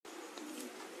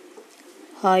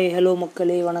Hi hello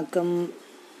மக்களே, வணக்கம்.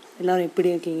 எல்லோரும் எப்படி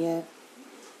இருக்கீங்க?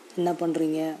 என்ன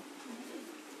பண்ணுறீங்க?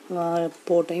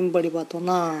 இப்போது டைம் படி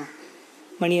பார்த்தோன்னா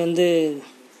மணி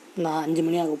நான் 5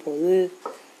 மணி ஆக போகுது.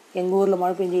 எங்கள் ஊரில்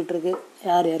மழை பெஞ்சிக்கிட்டுருக்கு.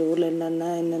 யார் ஊரில்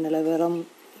என்ன நிலவரம்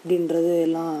அப்படின்றது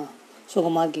எல்லாம்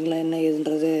சுகமாக இருக்கீங்களா, என்ன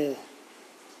ஏதுன்றது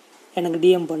எனக்கு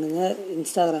டிஎம் பண்ணுங்கள்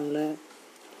இன்ஸ்டாகிராமில்.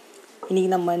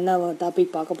 இன்றைக்கி நம்ம என்ன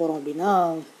டாபிக் பார்க்க போகிறோம் அப்படின்னா,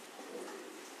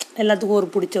 எல்லாத்துக்கும் ஒரு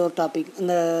பிடிச்ச ஒரு டாபிக்.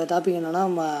 அந்த டாபிக் என்னென்னா,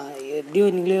 எப்படியோ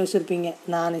நீங்களே யோசிச்சிருப்பீங்க,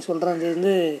 நான்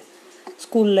சொல்கிறது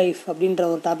ஸ்கூல் லைஃப் அப்படின்ற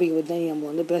ஒரு டாபிக் பற்றி தான்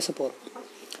நம்ம பேச போகிறோம்.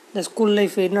 இந்த ஸ்கூல்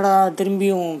லைஃப் என்னடா,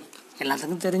 திரும்பியும்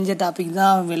எல்லாத்துக்கும் தெரிஞ்ச டாபிக்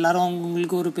தான். எல்லோரும்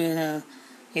அவங்களுக்கு ஒரு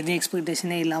எதுவும்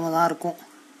எக்ஸ்பெக்டேஷனே இல்லாமல் தான் இருக்கும்.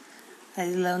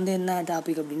 இதில் என்ன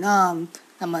டாபிக் அப்படின்னா,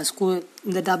 நம்ம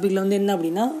இந்த டாப்பிக்கில் என்ன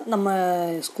அப்படின்னா, நம்ம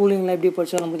ஸ்கூலிங்கில் எப்படி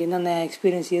படித்தோம், நமக்கு என்னென்ன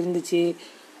எக்ஸ்பீரியன்ஸ் இருந்துச்சு,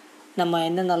 நம்ம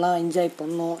என்னென்னலாம் என்ஜாய்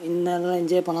பண்ணோம், என்னென்னலாம்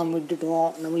என்ஜாய் பண்ணாமல்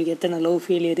விட்டுட்டோம், நம்மளுக்கு எத்தனை லவ்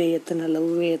ஃபெயிலியரு, எத்தனை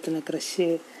லவ்வு, எத்தனை க்ரஷ்ஷு,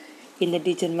 இந்த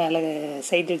டீச்சர் மேலே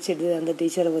சைட் அடிச்சிட்டு அந்த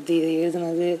டீச்சரை பற்றி இதை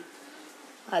எழுதுனது,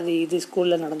 இது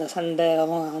ஸ்கூலில் நடந்த சண்டை,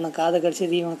 அவனை காதை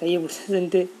கடிச்சது, இவனை கையை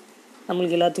பிடிச்சதுன்ட்டு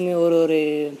நம்மளுக்கு எல்லாத்துக்குமே ஒரு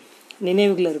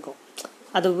நினைவுகள் இருக்கும்.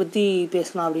 அதை பற்றி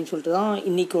பேசலாம் அப்படின்னு சொல்லிட்டு தான்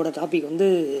இன்றைக்கோட டாபிக்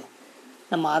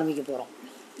நம்ம ஆரம்பிக்க போகிறோம்.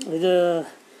 இது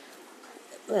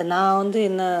நான்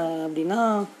என்ன அப்படின்னா,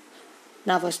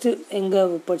 நான் ஃபஸ்ட்டு எங்கே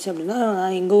படித்தேன் அப்படின்னா,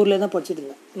 நான் எங்கள் ஊர்லேயே தான் படிச்சுட்டு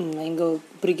இருந்தேன். எங்கள்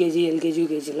ப்ரீகேஜி, எல்கேஜி,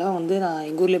 யூகேஜிலாம் நான்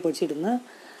எங்கள் ஊர்லேயே படிச்சுட்டு இருந்தேன்.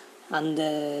 அந்த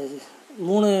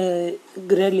 3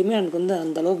 கிரேட்லேயுமே எனக்கு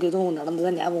அந்தளவுக்கு எதுவும்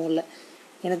நடந்ததாக ஞாபகம் இல்லை.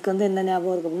 எனக்கு என்ன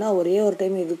ஞாபகம் இருக்குது அப்படின்னா, ஒரே ஒரு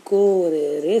டைம் எதுக்கோ ஒரு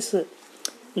ரேஸு,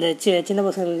 இந்த சின்ன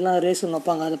பசங்களுக்குலாம் ரேஸ் ஒன்று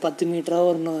வைப்பாங்க. அது 10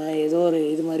 மீட்டராக ஒரு ஏதோ ஒரு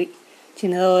இது மாதிரி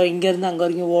சின்னதாக இங்கேருந்து அங்கே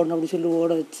வரைக்கும் ஓடணும் அப்படின்னு சொல்லி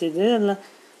ஓட வச்சது. அதில்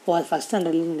ஃபஸ்ட்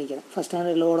ஸ்டாண்டர்ட்லன்னு நினைக்கிறேன். ஃபஸ்ட்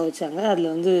ஸ்டாண்டர்டில் ஓட வச்சாங்க.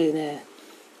 அதில்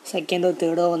செகண்டோ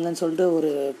தேர்டோ வந்தேன்னு சொல்லிட்டு ஒரு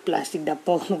பிளாஸ்டிக்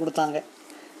டப்பா ஒன்று கொடுத்தாங்க.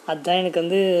 அதுதான்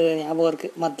எனக்கு ஞாபகம்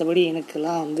இருக்குது. மற்றபடி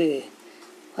எனக்கெல்லாம்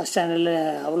ஃபஸ்ட் ஸ்டாண்டர்டில்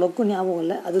அவ்வளோக்கும் ஞாபகம்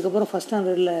இல்லை. அதுக்கப்புறம் ஃபஸ்ட்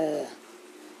ஸ்டாண்டர்டில்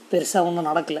பெருசாக ஒன்றும்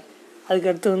நடக்கலை.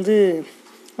 அதுக்கடுத்து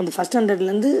அந்த ஃபஸ்ட்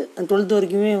ஸ்டாண்டர்ட்லேருந்து 12th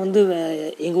வரைக்குமே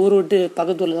எங்கள் ஊரை விட்டு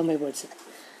பக்கத்து ஊரில் தான் போய் படித்தேன்.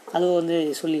 அதுவும்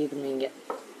சொல்லியிருக்கீங்க.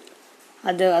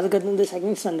 அதுக்கடுத்து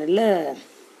செகண்ட் ஸ்டாண்டர்டில்,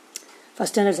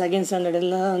 ஃபஸ்ட் ஸ்டாண்டர்ட் செகண்ட்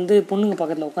ஸ்டாண்டர்டெல்லாம் பொண்ணுங்க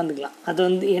பக்கத்தில் உட்காந்துக்கலாம்.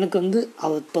 அது எனக்கு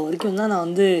இப்போ வரைக்கும் தான் நான்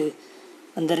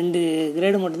அந்த 2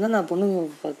 கிரேடு மட்டும்தான் நான் பொண்ணுங்க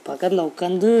பக்கத்தில்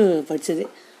உட்காந்து படித்தது.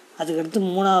 அதுக்கடுத்து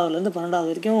 3ஆவதுலேருந்து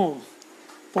 12ஆவது வரைக்கும்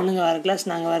பொண்ணுங்க வேறு கிளாஸ்,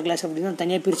 நாங்கள் வேறு கிளாஸ் அப்படின்னு தான்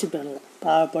தனியாக பிரிச்சுட்டானுங்க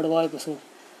படுவாய் பசங்க.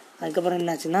 அதுக்கப்புறம்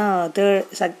என்னாச்சுன்னா,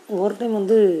 ஒரு டைம்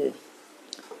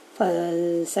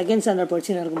செகண்ட் ஸ்டாண்டர்ட்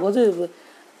படிச்சுன்னு இருக்கும்போது,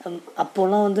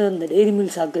 அப்போல்லாம் அந்த டெய்ரி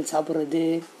மில்க் சாக்லேட் சாப்பிட்றது,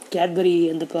 கேட்பரி,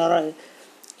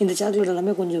 இந்த சாக்லேட்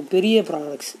எல்லாமே கொஞ்சம் பெரிய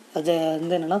ப்ராடக்ட்ஸ். அதை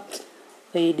என்னென்னா,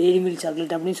 டெய்ரி மில்க்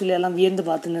சாக்லேட் அப்படின்னு சொல்லி எல்லாம் வியந்து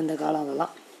பார்த்துன்னு இந்த காலம்.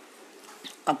 அதெல்லாம்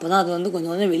அப்போ தான் அது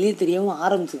கொஞ்சம் கொஞ்சம் வெளியே தெரியவும்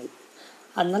ஆரம்பிச்சிது.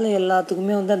 அதனால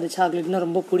எல்லாத்துக்குமே அந்த சாக்லேட்னால்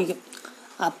ரொம்ப பிடிக்கும்.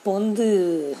 அப்போ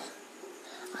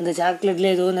அந்த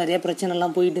சாக்லேட்டில் ஏதோ நிறைய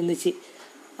பிரச்சனைலாம் போயிட்டு இருந்துச்சு.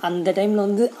 அந்த டைமில்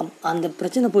அந்த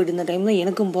பிரச்சனை போயிட்டு இருந்த டைம் தான்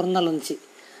எனக்கும் பிறந்தநாள் வந்துச்சு.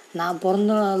 நான்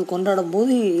பிறந்த நாள் கொண்டாடும்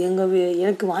போது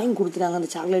எனக்கு வாங்கி கொடுத்துட்டாங்க அந்த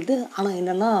சாக்லேட்டு. ஆனால்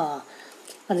என்னென்னா,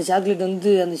 அந்த சாக்லேட்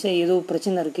அந்த ஏதோ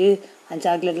பிரச்சனை இருக்குது, அந்த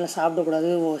சாக்லேட்லாம் சாப்பிடக்கூடாது,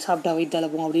 சாப்பிட்டா வயிற்றால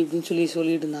போகும் அப்படி இப்படின்னு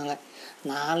சொல்லிட்டு இருந்தாங்க.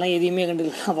 நான்லாம் எதையுமே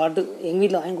கண்டுக்கல. நான் பாட்டுக்கு எங்கள்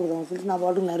வீட்டில் வாங்கி கொடுத்தாங்கன்னு சொல்லிட்டு நான்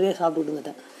பாட்டுக்கு நிறைய சாப்பிட்டுட்டு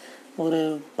இருந்துட்டேன். ஒரு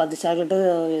 10 சாக்லேட்டு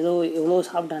ஏதோ எவ்வளோ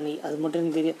சாப்பிட்டேன் நீ, அது மட்டும்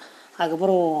எனக்கு தெரியும்.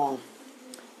 அதுக்கப்புறம்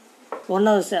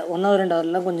 1வது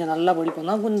 2வதுலாம் கொஞ்சம் நல்லா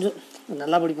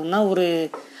படிப்போம்னா ஒரு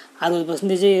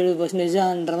 60%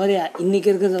 70%ன்ற மாதிரி. இன்றைக்கி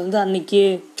இருக்கிறது அன்றைக்கி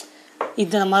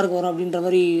இத்தனை மார்க் வரும் அப்படின்ற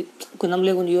மாதிரி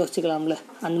நம்மளே கொஞ்சம் யோசிச்சுக்கலாம்ல,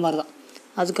 அந்த மாதிரி தான்.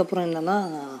 அதுக்கப்புறம் என்னென்னா,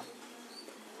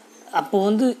 அப்போ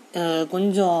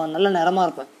கொஞ்சம் நல்ல நிறமாக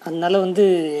இருப்பேன். அதனால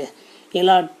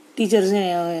எல்லா டீச்சர்ஸும்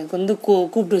எனக்கு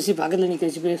கூப்பிட்டு வச்சு பக்கத்தில் நிற்க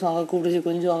வச்சு பேசுவாங்க, கூப்பிட்டு வச்சு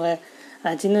கொஞ்சுவாங்க.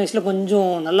 சின்ன வயசில்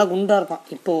கொஞ்சம் நல்லா குண்டாக இருப்பேன்.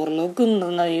 இப்போ ஓரளவுக்கு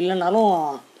இல்லைனாலும்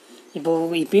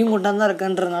இப்போயும் குண்டாக தான்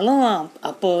இருக்கேன்றனாலும்,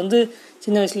 அப்போ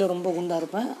சின்ன வயசில் ரொம்ப குண்டாக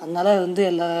இருப்பேன். அதனால்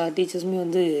எல்லா டீச்சர்ஸுமே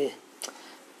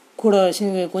கூட வச்சு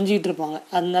கொஞ்சிக்கிட்டு இருப்பாங்க.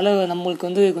 அதனால நம்மளுக்கு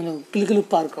கொஞ்சம்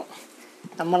கிளுகிளுப்பாக இருக்கும்.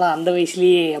 நம்மளாம் அந்த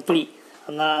வயசுலேயே அப்படி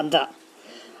அதான்.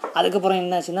 அதுக்கப்புறம்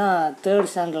என்னாச்சுன்னா, 3rd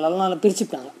ஸ்டாண்டர்ட்லாம் நல்லா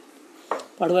பிரிச்சுட்டாங்க.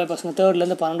 படுவாய் பசங்க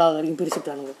 3லேருந்து 12ஆவது வரைக்கும்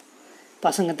பிரிச்சுட்டானுங்க.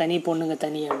 பசங்க தனி, பொண்ணுங்க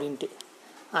தனி அப்படின்ட்டு.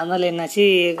 அதனால் என்னாச்சு,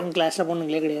 எங்கள் கிளாஸில்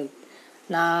பொண்ணுங்களே கிடையாது.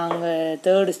 நாங்கள்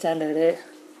 3rd standard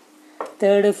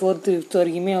 3rd 4th 5th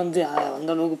வரைக்குமே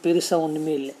அந்தளவுக்கு பெருசாக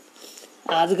ஒன்றுமே இல்லை.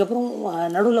 அதுக்கப்புறம்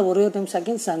நடுவில் ஒரே ஒரு டைம்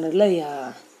செகண்ட் ஸ்டாண்டர்டில்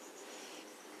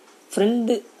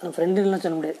ஃப்ரெண்டுலாம்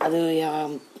சொல்ல முடியாது, அது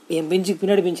என் பெஞ்சுக்கு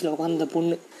பின்னாடி பெஞ்சில் உட்காந்த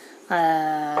பொண்ணு.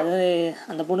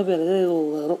 அந்த பொண்ணு பேர்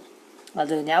வரும்,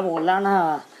 அது ஞாபகம் இல்லை.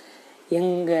 ஆனால்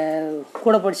எங்கள்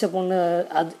கூட படித்த பொண்ணு,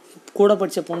 கூட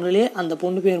படித்த பொண்ணுலேயே அந்த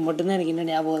பொண்ணு பேர் மட்டும்தான் எனக்கு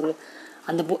இன்னும் ஞாபகம் வருது.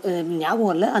 அந்த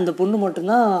ஞாபகம் இல்லை. அந்த பொண்ணு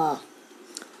மட்டும்தான்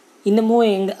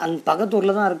இன்னமும் அந்த பக்கத்து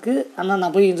ஊரில் தான் இருக்குது. ஆனால்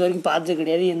நான் போய் இது வரைக்கும் பார்த்தது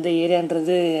கிடையாது எந்த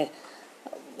ஏரியான்றது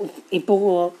இப்போ.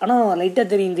 ஆனால் லைட்டாக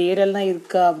தெரியும் இந்த ஏரியாவில் தான்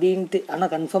இருக்கா அப்படின்ட்டு,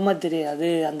 ஆனால் கன்ஃபார்மாக தெரியாது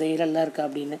அந்த ஏரியாவில் தான் இருக்கா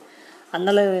அப்படின்னு.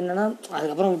 அதனால் என்னென்னா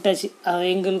அதுக்கப்புறம் விட்டாச்சு.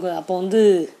 எங்களுக்கு அப்போ வந்து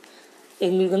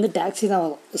எங்களுக்கு வந்து டாக்ஸி தான்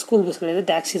வரும், ஸ்கூல் பஸ் கிடையாது,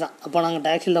 டாக்ஸி தான். அப்போ நாங்கள்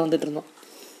டாக்ஸியில் தான் வந்துட்டு இருந்தோம்.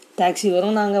 டாக்ஸி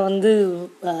வரும், நாங்கள் வந்து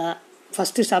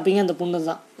ஃபஸ்ட்டு ஸ்டாப்பிங்கே அந்த பொண்ணு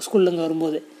தான். ஸ்கூல்லேருந்து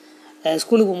வரும்போது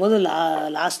ஸ்கூலுக்கு போகும்போது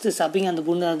லாஸ்ட்டு ஸ்டாப்பிங் அந்த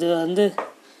பொண்ணு. அது வந்து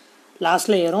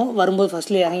லாஸ்ட்டில் ஏறும், வரும்போது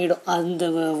ஃபஸ்ட்டில் இறங்கிடும். அந்த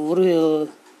ஒரு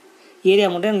ஏரியா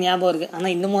மட்டும் எனக்கு ஞாபகம் இருக்குது.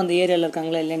 ஆனால் இன்னமும் அந்த ஏரியாவில்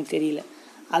இருக்காங்களா இல்லைன்னு தெரியல.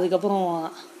 அதுக்கப்புறம்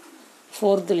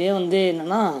 4th வந்து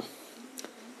என்னென்னா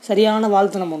சரியான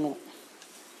வாழ்த்தனம் பண்ணுவோம்.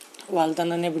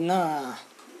 வாழ்த்தனம் எப்படின்னா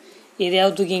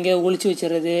எதையாவது தூக்கி எங்கேயாவது ஒழிச்சு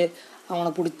வச்சிடுறது, அவனை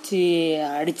பிடிச்சி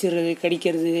அடிச்சிடுறது,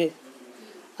 கடிக்கிறது,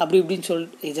 அப்படி இப்படின்னு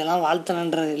இதெல்லாம்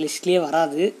வாழ்த்தனன்ற லிஸ்ட்லேயே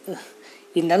வராது.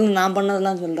 இருந்தாலும் நான்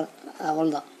பண்ணதெல்லாம் சொல்கிறேன்,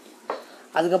 அவ்வளோதான்.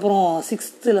 அதுக்கப்புறம்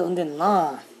 6th வந்து என்னென்னா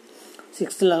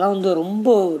 6th வந்து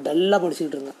ரொம்ப டல்லாக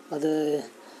படிச்சுக்கிட்டு இருந்தேன். அது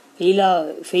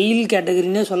ஃபெயில்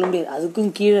கேட்டகரின்னே சொல்ல முடியாது,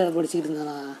 அதுக்கும் கீழே படிச்சுக்கிட்டு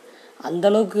இருந்தேன் நான்.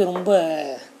 அந்தளவுக்கு ரொம்ப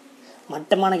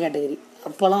மட்டமான கேட்டகரி.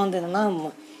 அப்போல்லாம் வந்து என்னென்னா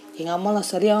எங்கள் அம்மாலாம்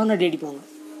சரியான அடி அடிப்பாங்க.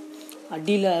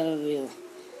 அடியில்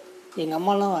எங்கள்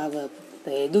அம்மாலாம்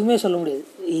எதுவுமே சொல்ல முடியாது.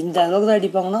 இந்த அளவுக்கு தான்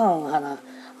அடிப்பாங்கன்னா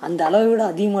அந்த அளவை விட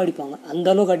அதிகமாக அடிப்பாங்க. அந்த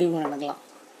அளவுக்கு அடிப்பாங்க எனக்குலாம்.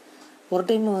 ஒரு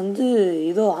டைம் வந்து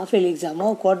ஏதோ ஆஃப் இயர்லி எக்ஸாமோ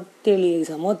குவார்ட்டர்லி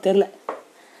எக்ஸாமோ தெரில,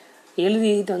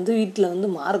 எழுதிட்டு வந்து வீட்டில் வந்து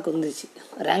மார்க் வந்துச்சு,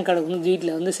 ரேங்க் கார்டு வந்து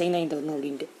வீட்டில் வந்து சைன் வாங்கிட்டு வரணும்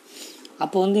அப்படின்ட்டு.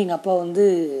 அப்போ வந்து எங்கள் அப்பா வந்து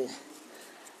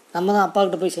நம்ம தான்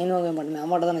அப்பாக்கிட்ட போய் சைன் வாங்க மாட்டோமே,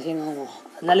 அம்மாட்ட தானே சைன் வாங்குவோம்.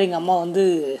 அதனால எங்கள் அம்மா வந்து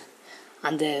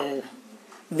அந்த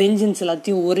வெஞ்சன்ஸ்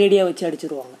எல்லாத்தையும் ஒரேடியாக வச்சு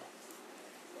அடிச்சிருவாங்க.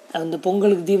 அந்த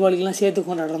பொங்கலுக்கு தீபாவளிக்கெலாம் சேர்த்து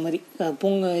கொண்டாடுற மாதிரி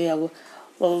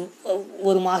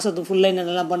ஒரு மாதத்துக்கு ஃபுல்லாக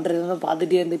என்னென்னலாம் பண்ணுறதுன்னு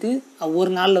பார்த்துட்டே இருந்துட்டு ஒரு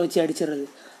நாளில் வச்சு அடிச்சிடுறது.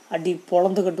 அடி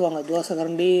பொழந்து கட்டுவாங்க. தோசை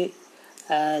கரண்டி,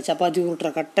 சப்பாத்தி உருட்டுற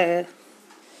கட்டை,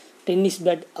 டென்னிஸ்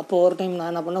பேட். அப்போ ஒரு டைம்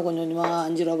நான் என்ன பண்ணேன், கொஞ்சம் கொஞ்சமாக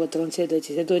 5 ரூபா 10 ரூபா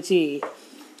சேர்த்து வச்சு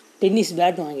டென்னிஸ்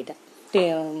பேட் வாங்கிட்டேன்.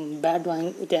 பேட்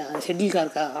வாங்கிட்டேன், ஷெட்டில்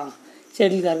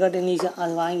கார்க்கா டென்னிஸ்,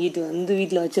 அது வாங்கிட்டு வந்து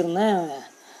வீட்டில் வச்சுருந்தேன்.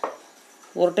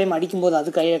 ஒரு டைம் அடிக்கும்போது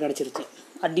அது கையில் கிடச்சிருச்சு.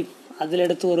 அதில்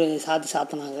எடுத்து ஒரு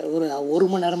சாத்தினாங்க. ஒரு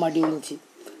மணி நேரம் அடி விழுந்துச்சு,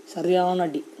 சரியான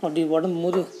அடி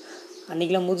உடம்பு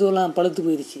அன்றைக்கெலாம் முதுகெல்லாம் பழுத்து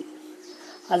போயிடுச்சு.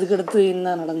 அதுக்கடுத்து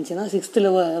என்ன நடந்துச்சுன்னா 6th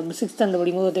ஸ்டாண்டர்ட்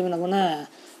படிக்கும்போது ஒரு டைம் என்ன பண்ணேன்,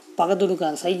 பக்கத்து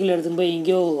வீட்டுக்கார சைக்கிள் எடுத்துன்னு போய்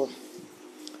எங்கேயோ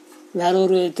வேற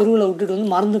ஒரு தெருவில் விட்டுட்டு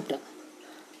வந்து மறந்துவிட்டேன்.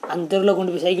 அந்த தெருவில்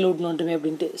கொண்டு போய் சைக்கிள் விட்டுன்னு வந்துட்டுமே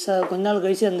அப்படின்ட்டு. கொஞ்ச நாள்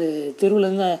கழித்து அந்த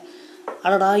தெருவிலேருந்து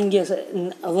அடடா இங்கே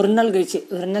ஒரு 2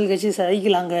 நாள் கழிச்சு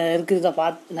சைக்கிள் அங்கே இருக்கிறத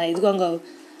பார்த்து, நான் இதுக்கும் அங்கே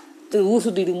ஊர்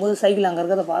சுற்றிட்டு இருக்கும்போது சைக்கிள் அங்கே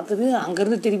இருக்கிறத பார்த்துட்டு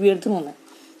அங்கேருந்து திருப்பி எடுத்துன்னு வந்தேன்.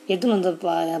 அந்த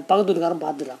பக்கத்து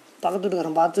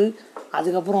வீட்டுக்காரன் பார்த்து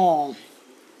அதுக்கப்புறம்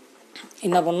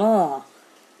என்ன பண்ணோம்,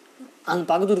 அந்த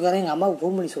பக்கத்து வீட்டுக்காரன் எங்கள் அம்மாவுக்கு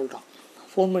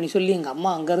ஃபோன் பண்ணி சொல்லி எங்கள் அம்மா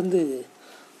அங்கேருந்து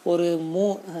ஒரு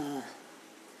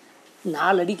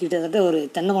 4 அடி கிட்டத்தட்ட ஒரு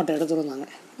தென்னை மட்டை எடுத்துகிட்டு வந்தாங்க.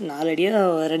 4 அடியாக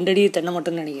 2 அடி தென்னை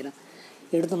மட்டைன்னு நினைக்கிறேன்.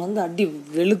 எடுத்துன்னு வந்து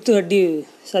வெளுத்து அடி,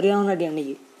 சரியான அடி.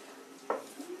 அன்னைக்கு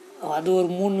அது ஒரு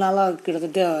 3 நாளாக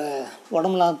கிட்டத்தட்ட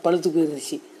உடம்புலாம் பழுத்து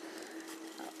போயிருந்துச்சு.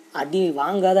 அடி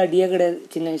வாங்காத அடியே கிடையாது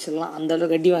சின்ன வயசுலாம்,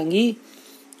 அந்தளவுக்கு அடி வாங்கி.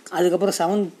 அதுக்கப்புறம்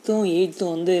 7th 8th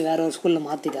வந்து வேறு ஒரு ஸ்கூலில்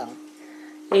மாற்றிட்டாங்க.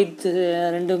 8th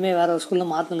ரெண்டுமே வேறு ஒரு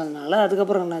ஸ்கூலில் மாற்றினதுனால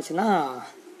அதுக்கப்புறம் என்னாச்சுன்னா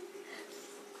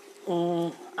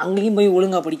அங்கேயும் போய்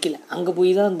ஒழுங்காக படிக்கலை. அங்கே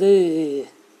போய் தான் வந்து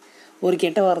ஒரு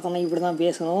கெட்ட வார்த்தைனா இப்படி தான்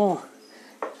பேசணும்,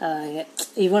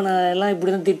 இவனை எல்லாம்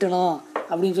இப்படி தான் திட்டணும்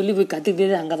அப்படின்னு சொல்லி போய்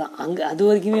கற்றுக்கிட்டே அங்கே அது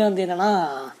வரைக்குமே வந்து என்னென்னா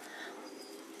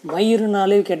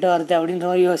மயிருனாலே கெட்ட வார்த்தை அப்படின்ற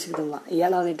மாதிரி யோசிச்சுட்டு இருந்தான்.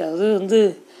 7வது 8வது வந்து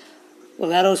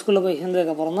வேற ஒரு ஸ்கூலில் போய்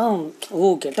சேர்ந்ததுக்கப்புறம் தான்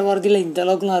கெட்ட வார்த்தையில் இந்த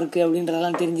அளவுக்குலாம் இருக்குது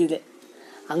அப்படின்றதெல்லாம் தெரிஞ்சுது.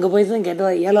 அங்கே போய் தான்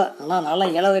ஆனால்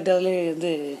நான்லாம் 7வது 8வதுலேயே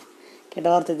வந்து கெட்ட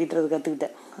வார்த்தை திட்டுறது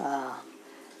கற்றுக்கிட்டேன்.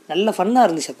 நல்ல ஃபன்னாக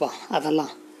இருந்துச்சுப்பா.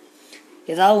 அதெல்லாம்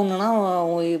ஏதாவது ஒன்றுனா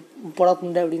பொடா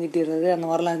புண்டை அப்படின்னு திட்டிடுறது அந்த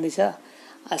மாதிரிலாம் இருந்துச்சா,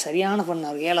 அது சரியான ஃபன்னாக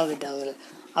இருக்கும் 7வது 8வதுல.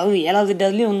 அது 7வது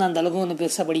 8வதுலேயும் வந்து அந்தளவுக்கு ஒன்றும்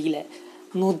பெருசாக படிக்கலை.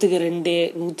 100க்கு 2,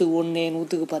 100க்கு 1,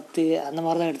 100க்கு 10 அந்த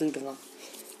மாதிரி தான் எடுத்துக்கிட்டு இருந்தோம்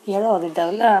 7வது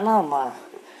 8வதுல. ஆனால்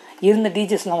இருந்த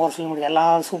டீச்சர்ஸ்லாம் குறை சொல்ல முடியாது,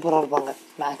 எல்லாம் சூப்பராக இருப்பாங்க.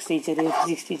 Maths teacher,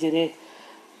 physics teacher.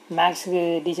 மேக்ஸுக்கு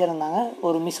டீச்சர் இருந்தாங்க,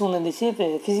 ஒரு மிஸ் ஒன்று இருந்துச்சு. இப்போ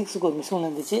ஃபிசிக்ஸுக்கு ஒரு மிஸ் ஒன்று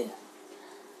இருந்துச்சு.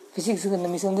 ஃபிசிக்ஸுக்கு இந்த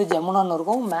மிஸ் வந்து ஜமுனான்னு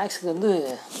இருக்கும், மேக்ஸுக்கு வந்து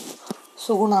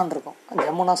சுகுணான்னு இருக்கும்.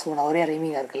 ஜமுனா சுகுணா ஒரே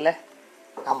ரைமிங்காக இருக்குல்ல.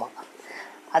 ஆமாம்.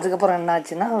 அதுக்கப்புறம்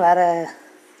என்னாச்சுன்னா வேறு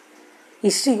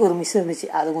ஹிஸ்ட்ரிக்கு ஒரு மிஸ் இருந்துச்சு,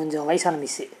 அது கொஞ்சம் வயசான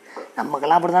மிஸ்ஸு.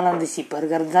 நமக்கெல்லாம் அப்படி தானே இருந்துச்சு, இப்போ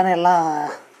இருக்கிறது தானே எல்லாம்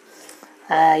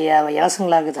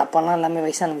இலசங்களாக இருக்குது. அப்போல்லாம் எல்லாமே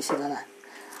வயசான மிஸ்ஸு தானே.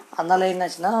 அதனால்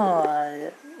என்னாச்சுன்னா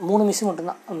 3 மிஸ்ஸு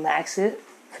மட்டும்தான், மேக்ஸு,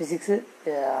 ஃபிசிக்ஸு,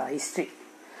 ஹிஸ்ட்ரி.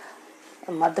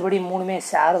 மற்றபடி 3மே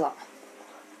ஷேர் தான்.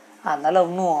 அதனால்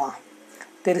இன்னும்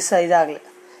பெருசாக இதாகலை.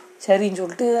 சரின்னு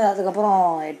சொல்லிட்டு அதுக்கப்புறம்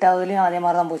 8ஆவதுலேயும் அதே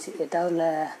மாதிரி தான் போச்சு.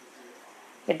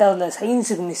 8ஆவதில்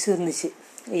சயின்ஸுக்கு மிஸ் இருந்துச்சு.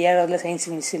 7ஆவதில்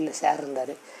சயின்ஸுக்கு மிஸ் இல்லை, சார்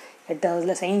இருந்தார்.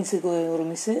 8ஆவதில் சயின்ஸுக்கு ஒரு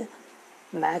மிஸ்ஸு,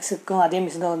 மேக்ஸுக்கும் அதே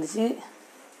மிஸ் தான் வந்துச்சு,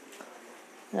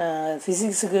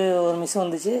 ஃபிசிக்ஸுக்கு ஒரு மிஸ்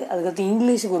வந்துச்சு, அதுக்கடுத்து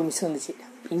இங்கிலீஷுக்கு ஒரு மிஸ்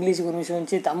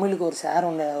வந்துச்சு. தமிழுக்கு ஒரு சார்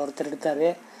ஒருத்தர் எடுத்தார்.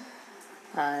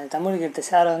 தமிழுக்கு எடுத்த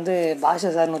சாரை வந்து பாஷா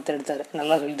சார்னு ஒருத்தர் எடுத்தார்.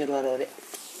 நல்லா சொல்லி தருவார் அவர்.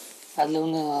 அதில்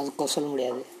ஒன்றும் அதுக்கு சொல்ல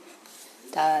முடியாது.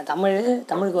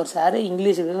 தமிழுக்கு ஒரு சாரு,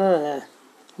 இங்கிலீஷுக்கு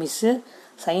மிஸ்ஸு,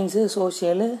 சயின்ஸு,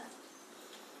 சோஷியலு,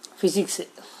 ஃபிசிக்ஸு,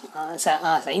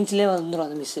 சயின்ஸ்லேயே வந்துடும்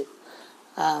அந்த மிஸ்ஸு.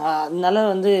 அதனால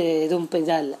வந்து எதுவும்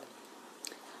இதாக இல்லை,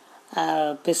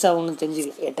 பெருசாக ஒன்றும்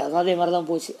தெரிஞ்சுக்கல. 8ஆவது அதே மாதிரி தான்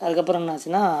போச்சு. அதுக்கப்புறம்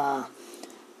என்னாச்சுன்னா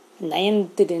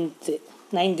 9th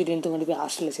 10th கொண்டு போய்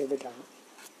ஹாஸ்டலில் சேர்த்துட்டாங்க.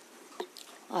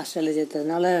 ஹாஸ்டலில்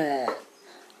சேர்த்ததுனால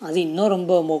அது இன்னும்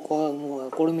ரொம்ப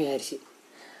கொடுமையாயிருச்சு.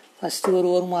 ஃபஸ்ட்டு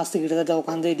ஒரு மாதத்துக்கு கிட்டத்தட்ட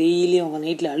உட்காந்து டெய்லியும் அவங்க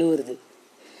நைட்டில் அழுவுறது,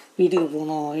 வீட்டுக்கு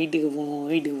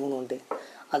போகணுன்ட்டு.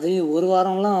 அதுலேயும் ஒரு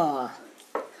வாரம்லாம்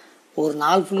ஒரு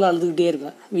நாள் ஃபுல்லாக அழுதுகிட்டே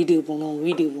இருப்பேன், வீட்டுக்கு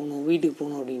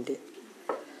போகணும் அப்படின்ட்டு.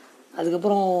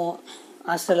 அதுக்கப்புறம்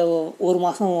ஹாஸ்டலில் ஒரு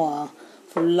மாதம்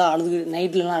ஃபுல்லாக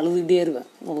நைட்லலாம் அழுதுகிட்டே இருப்பேன்,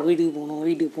 வீட்டுக்கு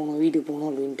போகணும்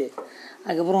அப்படின்ட்டு.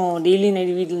 அதுக்கப்புறம் டெய்லி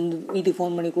நைட்டு வீட்டுக்கு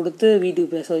ஃபோன் பண்ணி கொடுத்து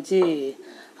வீட்டுக்கு பேச வச்சு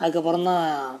அதுக்கப்புறம் தான்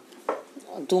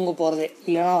தூங்க போகிறதே.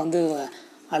 இல்லைனா வந்து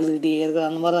அழுதுகிட்டே இருக்கிற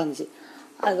அந்த மாதிரி தான் இருந்துச்சு.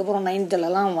 அதுக்கப்புறம்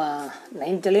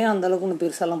 9thலேயும் அந்தளவுக்கு ஒன்றும்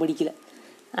பெருசாலாம் படிக்கலை.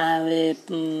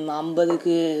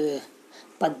 50க்கு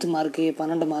 10 மார்க்கு,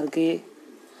 12 மார்க்கு,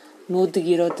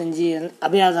 100க்கு 25,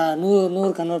 அப்படியே அதான்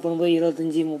 100 கன்வெர்ட் பண்ணும்போது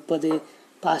 25, 30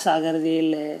 பாஸ் ஆகிறதே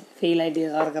இல்லை, ஃபெயில் ஆகிட்டு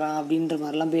தான் இருக்கிறான் அப்படின்ற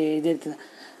மாதிரிலாம்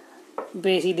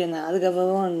பேசிகிட்டு இருந்தேன்.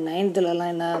 அதுக்கப்புறம்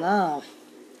 9thலலாம் என்னன்னா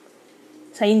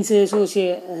சயின்ஸு,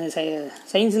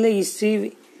 சயின்ஸில் ஹிஸ்ட்ரி,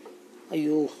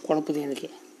 ஐயோ குழப்புது எனக்கு.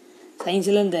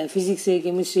 சயின்ஸில் இந்த ஃபிசிக்ஸு,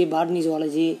 கெமிஸ்ட்ரி, பாட்னி,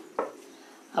 ஜுவாலஜி,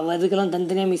 அதுக்கெல்லாம்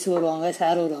தனித்தனியாக மிஸ் வருவாங்க,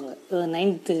 சார் வருவாங்க.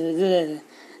 9th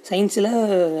சயின்ஸில்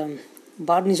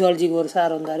பாட்னி, ஜுவாலஜிக்கு ஒரு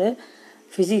சார் வந்தார்,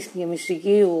 ஃபிசிக்ஸ்,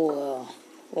 கெமிஸ்ட்ரிக்கு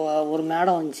ஒரு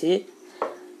மேடம் வந்துச்சு,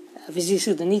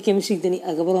 ஃபிசிக்ஸுக்கு தனி, கெமிஸ்ட்ரிக்கு தனி.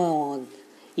 அதுக்கப்புறம்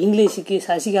இங்கிலீஷுக்கு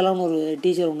சசிகலான்னு ஒரு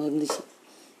டீச்சர் ஒன்று இருந்துச்சு.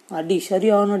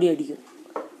 சரியான அடிக்கும்.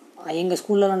 எங்கள்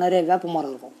ஸ்கூல்லலாம் நிறைய வேப்ப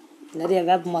மரம்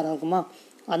இருக்குமா,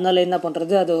 அதனால் என்ன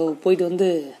பண்ணுறது, அதை போயிட்டு வந்து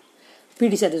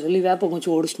பிடி சார்ட்ட சொல்லி வேப்ப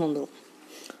கொஞ்சம் ஒடிச்சுட்டு வந்துடும்.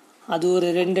 அது ஒரு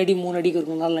 2 அடி 3 அடிக்கு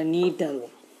இருக்கும், நல்லா நீட்டாக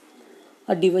இருக்கும்.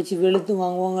 அடி வச்சு வெளுத்து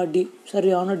வாங்குவாங்க,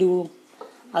 சரியான அடி விழும்.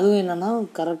 அதுவும் என்னென்னா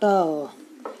கரெக்டாக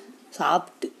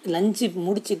சாப்பிட்டு லஞ்சு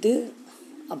முடிச்சுட்டு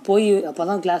போய் அப்போ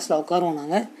தான் கிளாஸில் உட்காருவோம்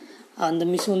நாங்கள். அந்த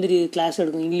மிஸ் வந்து கிளாஸ்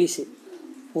எடுக்கும் இங்கிலீஷு.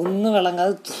 ஒன்றும்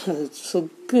விளங்காது,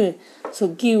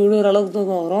 சொக்கி விழுகிற அளவுக்கு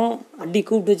தூக்கம் வரும்.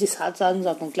 கூப்பிட்டு வச்சு சாதுன்னு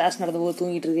சாப்பிட்டோம், கிளாஸ் நடந்த போது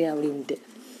தூங்கிட்டு இருக்கேன் அப்படின்ட்டு.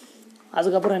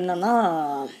 அதுக்கப்புறம் என்னென்னா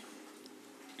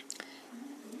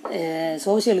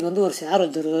சோஷியலுக்கு வந்து ஒரு சார்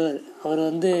ஒருத்தர், அவர்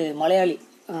வந்து மலையாளி.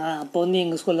 அப்போ வந்து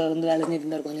எங்கள் ஸ்கூலில் வந்து வேலை செஞ்சுட்டு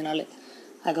இருந்தார் கொஞ்ச நாள்.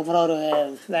 அதுக்கப்புறம் அவர்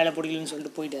வேலை பிடிக்கலன்னு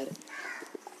சொல்லிட்டு போயிட்டார்.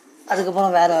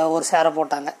 அதுக்கப்புறம் வேறு ஒரு சாரை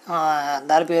போட்டாங்க.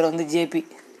 அந்த ஆள் பேர் வந்து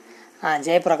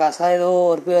ஜெயபிரகாஷா ஏதோ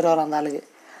ஒரு பேர் வரும் அந்த ஆளுக்கு.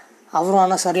 அவரும்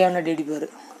ஆனால் சரியான அடிப்பார்.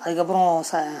 அதுக்கப்புறம்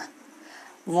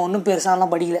ஒன்றும்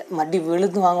பெருசாலாம் படிக்கலை,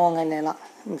 வெளுத்து வாங்குவாங்க, என்னெல்லாம்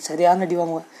சரியான அடி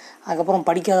வாங்குவேன். அதுக்கப்புறம்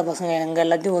படிக்காத பசங்க எங்கள்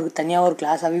எல்லாத்தையும் தனியாக ஒரு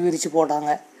கிளாஸாகவே விரித்து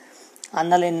போட்டாங்க.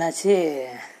 அதனால் என்னாச்சு,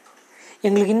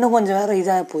 எங்களுக்கு இன்னும் கொஞ்சம் வேறு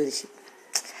இதாக போயிடுச்சு.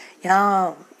 ஏன்னா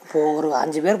இப்போது ஒரு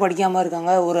 5 பேர் படிக்காமல்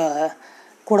இருக்காங்க,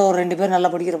 கூட ஒரு 2 பேர் நல்லா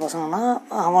படிக்கிற பசங்கன்னா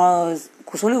அவன்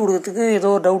சொல்லிக் கொடுக்கறதுக்கு ஏதோ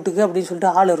ஒரு டவுட்டுக்கு அப்படின்னு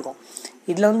சொல்லிட்டு ஆள் இருக்கும்.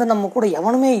 இதில் வந்து நம்ம கூட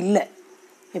எவனுமே இல்லை.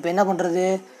 இப்போ என்ன பண்ணுறது,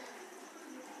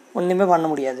 ஒன்றுமே பண்ண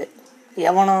முடியாது.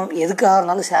 எதுக்காக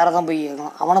இருந்தாலும் சேரை தான் போய்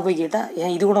கேட்கணும். அவனை போய் கேட்டால்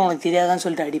ஏன் இது கூட உனக்கு தெரியாதான்னு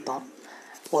சொல்லிட்டு அடிப்பான்.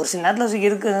 ஒரு சில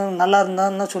நேரத்தில் நல்லா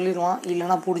இருந்தால் சொல்லிடுவான்,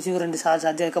 இல்லைனா பிடிச்சி 2 சார்ஜ்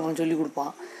அதுக்கப்புறம் சொல்லி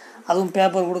கொடுப்பான். அதுவும்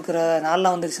பேப்பர் கொடுக்குற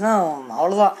நாளெலாம் வந்துருச்சுன்னா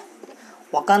அவ்வளோதான்,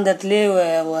 உக்காந்த இடத்துலேயே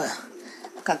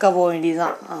கக்கா போக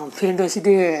வேண்டியதுதான். பெயிண்ட்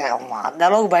வச்சுட்டு அந்த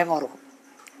அளவுக்கு பயமாக இருக்கும்.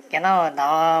 ஏன்னா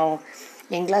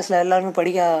என் கிளாஸில் எல்லாருமே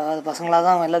படிக்காத பசங்களாக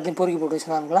தான் எல்லாத்தையும் பொறுக்கி போட்டு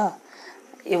வச்சுருந்தாங்களா,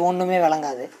 ஒன்றுமே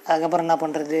விளங்காது. அதுக்கப்புறம் என்ன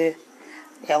பண்ணுறது,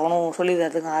 எவனும் சொல்லி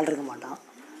தரத்துக்கு ஆள் இருக்க மாட்டான்.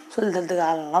 சொல்லி தரத்துக்கு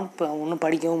ஆள்லாம் இப்போ ஒன்றும்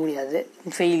படிக்கவும் முடியாது,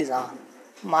 ஃபெயிலு தான்,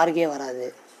 மார்க்கே வராது.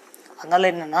 அதனால்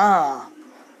என்னென்னா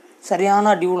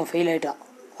சரியான டியூலும் ஃபெயில் ஆகிட்டான்.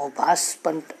 பாஸ்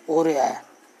பண்ணிட்டு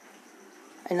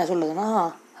என்ன சொல்லுதுன்னா,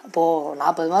 இப்போது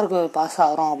 40 மார்க் பாஸ்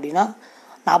ஆகிறோம் அப்படின்னா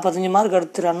 45 மார்க்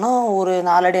எடுத்துட்டோன்னா ஒரு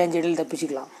 4 அடி 5 அடியில்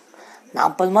தப்பிச்சிக்கலாம்.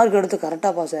 40 மார்க் எடுத்து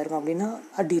கரெக்டாக பாஸ் ஆகிருக்கோம் அப்படின்னா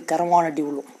தரமான அடி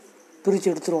விழும்,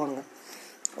 பிரித்து எடுத்துருவானுங்க.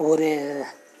 ஒரு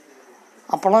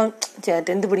அப்போல்லாம்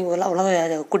 10th படிக்கும்போதெல்லாம்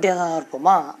அவ்வளோ குட்டியாக தான்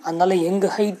இருப்போமா, அதனால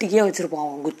எங்கள் ஹைட்டுக்கே வச்சுருப்பான்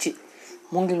அவன் குச்சி,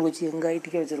 மூங்கில் குச்சி எங்கள்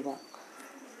ஹைட்டுக்கே வச்சுருப்பான்.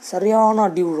 சரியான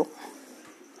அடி விழும்.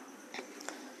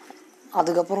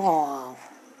 அதுக்கப்புறம்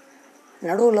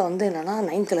நடுவில் வந்து என்னென்னா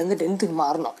 9th 10th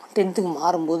மாறினோம். 10th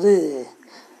மாறும்போது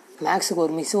மேக்ஸுக்கு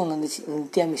ஒரு மிஸ்ஸு ஒன்று வந்துச்சு,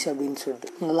 நித்யா மிஸ் அப்படின்னு சொல்லிட்டு.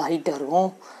 நல்லா ஹைட்டாக இருக்கும்,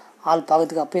 ஆள்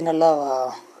பார்க்கறதுக்கு அப்போயே நல்லா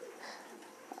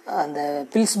அந்த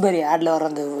பில்ஸ்பெரி ஆடில் வர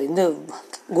அந்த இந்த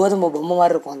கோதுமை பொம்மை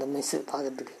மாதிரி இருக்கும் அந்த மிஸ்ஸு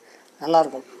பார்க்கறதுக்கு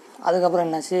நல்லாயிருக்கும். அதுக்கப்புறம்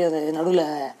என்னாச்சு, அது நடுவில்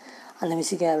அந்த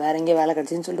மிஸ்ஸுக்கு வேறு எங்கேயும் வேலை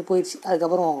கிடச்சின்னு சொல்லிட்டு போயிடுச்சு.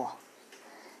 அதுக்கப்புறம்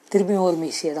திருப்பியும் ஒரு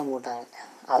மிஸ்ஸே தான் போட்டாங்க.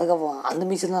 அதுக்கப்புறம் அந்த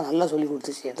மிஸ்ஸு தான் நல்லா சொல்லி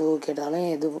கொடுத்துச்சு, எது கேட்டாலும்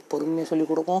எது பொறுமையாக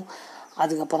சொல்லிக் கொடுக்கும்.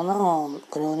 அதுக்கப்புறம் தான்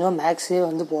கொஞ்சம் கொஞ்சமாக மேக்ஸே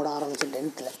வந்து போட ஆரம்பித்தேன்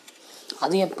 10th.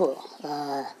 அதுவும் எப்போ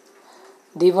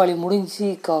தீபாவளி முடிஞ்சு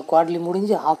குவார்டர்லி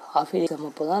முடிஞ்சு ஹாஃப் இயர்லி எக்ஸாம்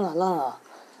அப்போ தான் நல்லா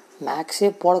மேக்ஸே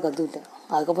போட கற்றுக்கிட்டேன்.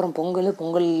 அதுக்கப்புறம்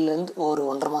பொங்கல்லேருந்து ஒரு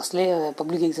 1.5 மாதத்துலேயே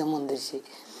பப்ளிக் எக்ஸாம் வந்துடுச்சு.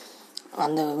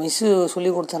 அந்த மிஸ்ஸு சொல்லி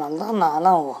கொடுத்தனால தான்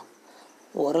நான்லாம்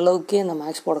ஓரளவுக்கே அந்த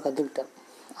மேக்ஸ் போட கற்றுக்கிட்டேன்.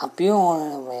 அப்பயும்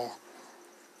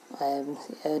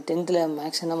 10th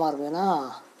மேக்ஸ் என்ன மார்க்குன்னா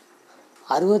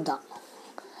 60 தான்.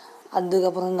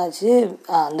 அதுக்கப்புறம் என்னாச்சு,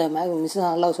 அந்த மிஸ்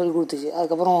நல்லா சொல்லி கொடுத்துச்சு.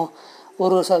 அதுக்கப்புறம்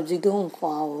ஒரு சப்ஜெக்ட்டும்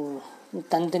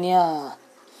தனித்தனியாக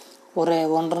ஒரு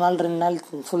 1.5 நாள் 2 நாள்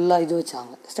ஃபுல்லாக இது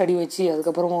வச்சாங்க, ஸ்டடி வச்சு.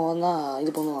 அதுக்கப்புறம் தான்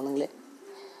இது பண்ணுவானுங்களே,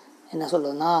 என்ன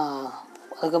சொல்கிறதுன்னா,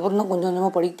 அதுக்கப்புறம் தான் கொஞ்சம்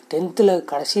கொஞ்சமாக 10th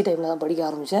கடைசி டைமில் தான் படிக்க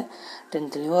ஆரம்பித்தேன்.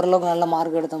 10th ஓரளவுக்கு நல்ல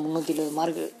மார்க் எடுத்தேன், 320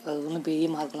 மார்க்கு. அது ஒன்றும் பெரிய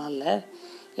மார்க்லாம் இல்லை,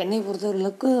 என்னை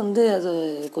பொறுத்தவரைக்கு வந்து அது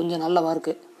கொஞ்சம் நல்ல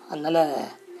மார்க்கு, அதனால்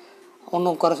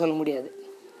ஒன்றும் குறை சொல்ல முடியாது.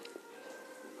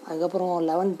 அதுக்கப்புறம்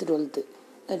 11th 12th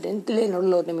 10th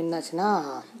நடுவில் ஒரு டைம் என்னாச்சுன்னா,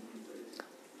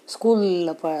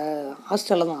 ஸ்கூலில்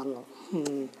ஹாஸ்டலில் தான் இருந்தோம்.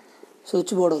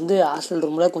 சுவிட்ச் போர்டு வந்து ஹாஸ்டல்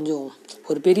ரூமில் கொஞ்சம்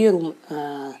ஒரு பெரிய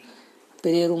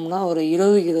ரூம்னால் ஒரு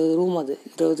 20 ரூம், அது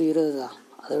 20 தான்,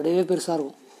 அதை விடவே பெருசாக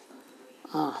இருக்கும்.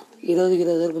 20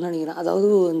 இருக்குன்னு நினைக்கிறேன். அதாவது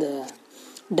இந்த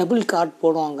டபுள் காட்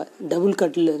போடுவாங்க. டபுள்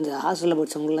காட்டில் இந்த ஹாஸ்டலில்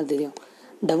படித்தவங்களாம் தெரியும்.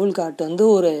 டபுள் காட் வந்து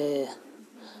ஒரு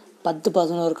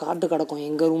 10-11 காட்டு கிடக்கும்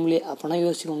எங்கள் ரூம்லேயே. அப்போனா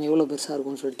யோசிச்சுக்கோங்க எவ்வளோ பெருசாக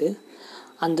இருக்கும்னு சொல்லிட்டு.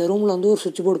 அந்த ரூமில் வந்து ஒரு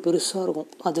சுவிட்ச் போர்டு பெருசாக இருக்கும்.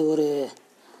 அது ஒரு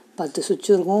 10 சுவிட்ச்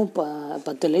இருக்கும்,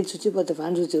 10 லைட் சுவிட்சு, 10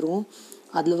 ஃபேன் சுவிட்ச் இருக்கும்.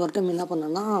 அதில் ஒரு டைம் என்ன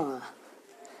பண்ணேன்னா,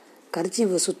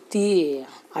 கர்ச்சீஃபை சுற்றி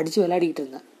அடித்து விளையாடிக்கிட்டு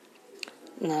இருந்தேன்.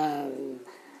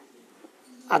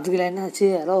 அதுக்கு என்னாச்சு,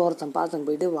 யாரோ ஒருத்தன் பார்த்தேன்,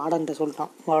 போயிட்டு வார்டன்கிட்ட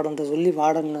சொல்லிட்டான். வார்டன்கிட்ட சொல்லி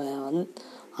வார்டன் வந்து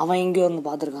அவன் எங்கேயோ வந்து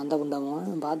பார்த்துருக்கான், அந்த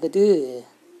புண்டாமன் பார்த்துட்டு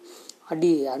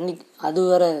அன்னைக்கு அது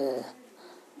வேறு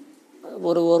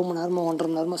ஒரு 1 மணி நேரமோ 1.5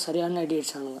 மணி நேரமோ சரியான அடி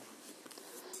அடித்தானுங்க.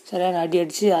 சரியான அடி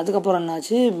அடித்து அதுக்கப்புறம்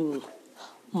என்னாச்சு,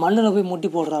 மண்ணில் போய் முட்டி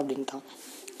போடுறா அப்படின்ட்டான்.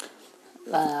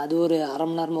 அது ஒரு அரை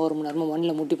மணி நேரமோ 1 மணி நேரமோ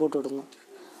மண்ணில் முட்டி போட்டு விட்டுருந்தோம்.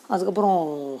 அதுக்கப்புறம்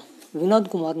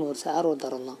வினோத்குமார்னு ஒரு சார்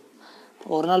ஒருத்தர் இருந்தான்.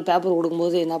 ஒரு நாள் பேப்பர்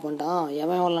கொடுக்கும்போது என்ன பண்ணிட்டான்,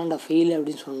 எவன் வரலான்டா ஃபெயிலு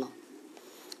அப்படின்னு சொன்னான்.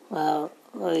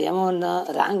 எவன் வந்தால்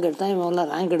ரேங்க் எடுத்தான், இவன்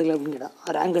வரலாம் ரேங்க் எடுக்கல அப்படின்னு கேட்டான்.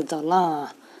 ரேங்க் எடுத்தவன்லாம்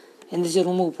எந்திரிச்சு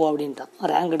ரூமுக்கு போ அப்படின்ட்டான்.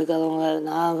 ரேங்க் எடுக்காதவங்க,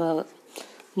 நான்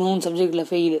 3 சப்ஜெக்டில்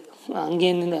ஃபெயிலு,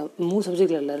 அங்கேயே நின்று 3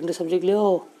 சப்ஜெக்டில் இல்லை 2 சப்ஜெக்ட்லேயோ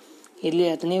இல்லையா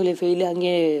எத்தனையோ ஃபெயிலு,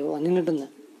 அங்கேயே நின்றுட்டு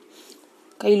இருந்தேன்.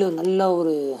 கையில் நல்லா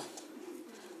ஒரு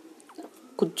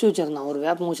குச்சி வச்சுருந்தான், ஒரு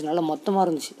வேப்ப மூச்சு நல்லா மொத்தமாக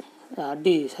இருந்துச்சு.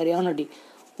 அடி சரியான அடி,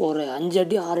 ஒரு 5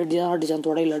 அடி 6 அடி தான் அடித்தான்,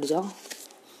 தொடையில் அடித்தான்.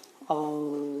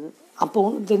 அப்போ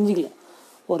ஒன்றும் தெரிஞ்சிக்கல.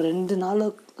 ஒரு 2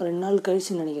 நாள்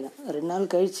கழிச்சு நினைக்கிறேன். 2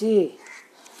 நாள் கழித்து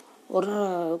ஒரு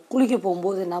நாள் குளிக்க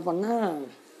போகும்போது என்ன பண்ணேன்,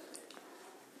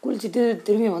 குளிச்சுட்டு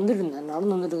திரும்பி வந்துட்டு இருந்தேன்.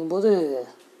 நடந்து வந்துட்டு இருக்கும்போது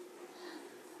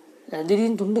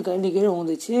திடீர்னு துண்டு கழண்டி கீழே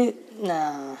வந்துச்சு.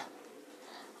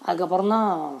 அதுக்கப்புறம் தான்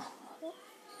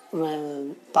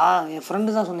என்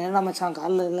ஃப்ரெண்டு தான் சொன்னேன், என்ன மச்சான்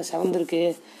காலில் எல்லாம் செவந்திருக்கு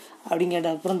அப்படின்னு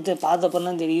கேட்ட. அப்புறம் பார்த்தப்பறம்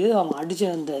தான் தெரியுது, அவன்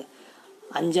அடித்த அந்த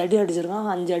 5 அடி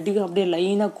அடிச்சிருக்கான். 5 அடிக்கு அப்படியே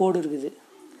லைனாக கோடு இருக்குது.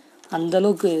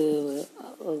 அந்தளவுக்கு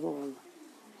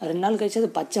 2 நாள் கழிச்சு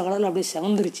அது பச்சை கலரில் அப்படியே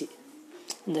செவந்துருச்சு.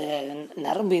 இந்த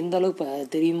நரம்பு எந்த அளவுக்கு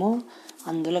தெரியுமோ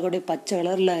அந்தளவுக்கு அப்படியே பச்சை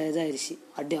கலரில் இதாகிடுச்சு.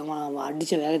 அவன்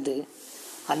அடித்த வேகத்துக்கு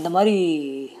அந்த மாதிரி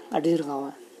அடிச்சிருக்கான்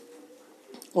அவன்.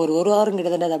 ஒரு வாரம்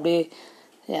கிட்டத்தட்ட அது அப்படியே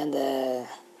அந்த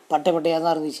பட்டையாக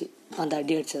தான் இருந்துச்சு அந்த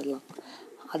அடி அடித்ததெல்லாம்.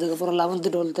 அதுக்கப்புறம் 11th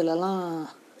 12th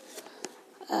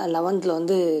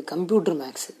வந்து கம்ப்யூட்டர்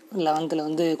மேக்ஸு. 11th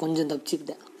வந்து கொஞ்சம்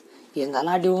தப்பிச்சுக்கிட்டேன்.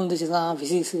 இருந்தாலும் அடி விழுந்துச்சு தான்.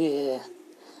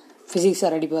 ஃபிசிக்ஸ்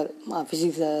சார் அடிப்பார்.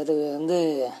 ஃபிசிக்ஸ் சார் வந்து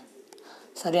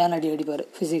சரியான அடி அடிப்பார்.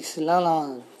 ஃபிசிக்ஸ்லாம் நான்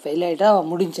ஃபெயில் ஆகிட்டா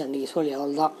முடிஞ்சு அன்றைக்கி சொல்லி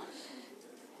அவ்வளோதான்.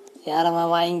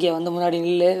 யாரவன் வாங்கி வந்து முன்னாடி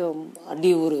நில்லு அடி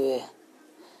ஒரு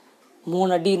 3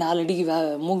 அடி 4 அடிக்கு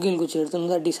மூங்கில் குச்சி எடுத்துன்னு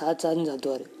வந்து அடி சாச்சுன்னு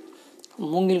சாத்துவார்.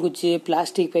 மூங்கில் குச்சி,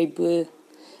 பிளாஸ்டிக் பைப்பு,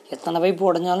 எத்தனை பைப்பு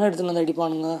உடஞ்சாலும் எடுத்துன்னு வந்து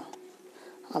அடிப்பானுங்க.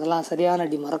 அதெல்லாம் சரியான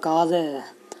அடி, மறக்காத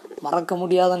மறக்க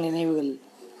முடியாத நினைவுகள்.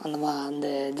 அந்த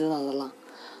இதுதான் அதெல்லாம்.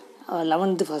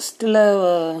 11th ஃபஸ்ட்டில்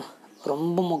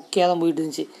ரொம்ப மொக்கையாக தான் போயிட்டு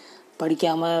இருந்துச்சு.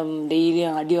 படிக்காமல்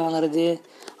டெய்லியும் அடி வாங்குறது.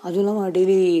 அதுவும் இல்லாமல்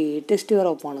டெய்லி டெஸ்ட்டு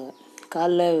வேறு வைப்பானுங்க.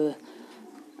 காலைல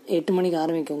 8 மணிக்கு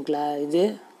ஆரம்பிக்கும் இது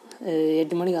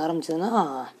 8 மணிக்கு ஆரம்பிச்சதுன்னா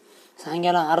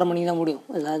சாயங்காலம் 6:30 மணிக்கு தான் முடியும்.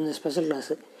 அதாவது இந்த ஸ்பெஷல்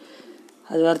கிளாஸு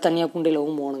அது வேறு தனியாக குண்டையில்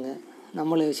போகணுங்க.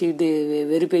 நம்மளை வச்சுக்கிட்டு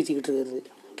வெறுப்பேற்றிக்கிட்டு இருக்கிறது.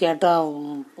 கேட்டால்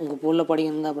உங்கள் பொருளை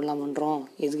படிக்கணும் தான் அப்படிலாம் பண்ணுறோம்,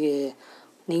 எதுக்கு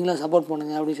நீங்களும் சப்போர்ட்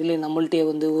பண்ணுங்கள் அப்படின்னு சொல்லி நம்மள்கிட்டே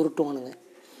வந்து உருட்டுவானுங்க.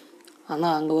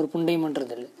 ஆனால் அங்கே ஒரு புண்டையும்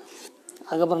பண்ணுறதில்ல.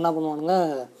 அதுக்கப்புறம் என்ன பண்ணுவானுங்க,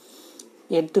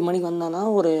 8 மணிக்கு வந்தானா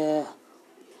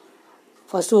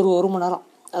ஃபஸ்ட்டு ஒரு மணி நேரம்,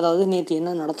 அதாவது நேற்று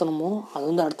என்ன நடத்தணுமோ அதை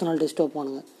வந்து அடுத்த நாள் டெஸ்ட்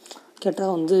வைப்பானுங்க.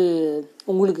 கேட்டால்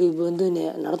உங்களுக்கு இப்போ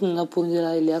நடத்தினா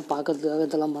புரிஞ்சதா இல்லையா பார்க்கறதுக்காக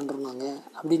இதெல்லாம் பண்ணுறோம் நாங்கள்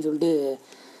அப்படின்னு சொல்லிட்டு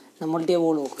நம்மள்கிட்டே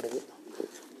ஓலை வைக்கிறது.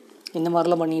 இந்த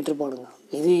மாதிரிலாம் பண்ணிகிட்டு இருப்பானுங்க.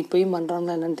 இது இப்போயும்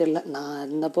பண்ணுறான்னா என்னென்னு தெரியல. நான்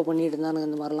இருந்தப்போ பண்ணிகிட்டு இருந்தானுங்க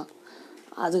இந்த மாதிரிலாம்.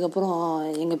 அதுக்கப்புறம்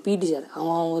எங்கள் பிடி சார்,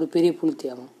 அவன் ஒரு பெரிய புளுத்தி.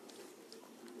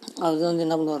 அது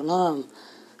என்ன பண்ணுவார்னா,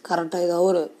 கரெக்டாக ஏதோ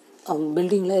ஒரு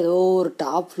பில்டிங்கில் ஏதோ ஒரு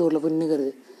டாப் ஃப்ளோரில் போய்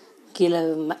நிற்கிறது. கீழே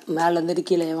மேலே இருந்துட்டு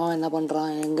கீழே எவன் என்ன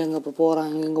பண்ணுறான், எங்கெங்கே இப்போ போகிறான்,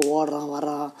 எங்கெங்கே ஓடுறான்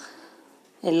வர்றான்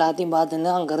எல்லாத்தையும் பார்த்துன்னு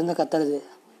அங்கேருந்து கத்துறது.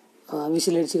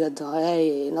 விசில் அடித்து கத்துவான்,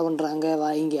 என்ன பண்ணுறாங்க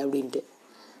வாங்கிங்க அப்படின்ட்டு.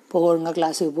 இப்போ ஒழுங்காக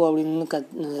கிளாஸுக்கு போ அப்படின்னு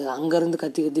அங்கேருந்து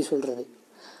கத்தி சொல்கிறது.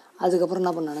 அதுக்கப்புறம்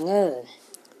என்ன பண்ணானுங்க,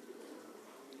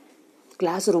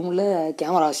 கிளாஸ் ரூமில்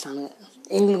கேமரா வச்சிட்டானுங்க.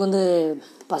 எங்களுக்கு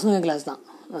பசங்க கிளாஸ் தான்,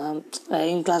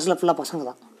 எங்கள் கிளாஸில் ஃபுல்லாக பசங்க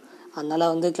தான்.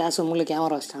 அதனால் கிளாஸ் ரூமில்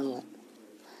கேமரா வச்சிட்டானுங்க.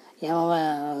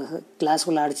 ஏன்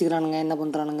கிளாஸுக்குள்ளே அடிச்சுக்கிறானுங்க என்ன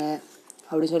பண்ணுறானுங்க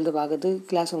அப்படின்னு சொல்லிட்டு பார்க்கறதுக்கு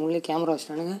கிளாஸ் ரூம்லேயே கேமரா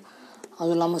வச்சிட்டானுங்க.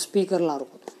 அதுவும் இல்லாமல் ஸ்பீக்கர்லாம்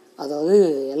இருக்கும். அதாவது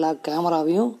எல்லா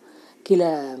கேமராவையும் கீழே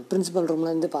பிரின்சிபல்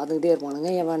ரூம்லேருந்து பார்த்துக்கிட்டே இருப்பானுங்க.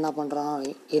 எவன் என்ன பண்ணுறான்,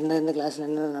 எந்தெந்த கிளாஸில்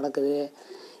என்ன நடக்குது,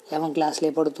 எவன்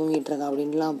கிளாஸ்லேயே போட்டு தூங்கிட்டு இருக்கான்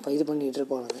அப்படின்லாம் இது பண்ணிகிட்டு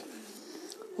இருப்பானுங்க.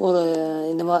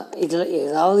 இந்த மாதிரி இதில்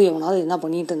ஏதாவது எவனாவது என்ன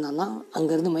பண்ணிகிட்டு இருந்தான்னா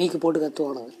அங்கேருந்து மைக்கு போட்டு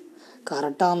கற்றுவானுங்க.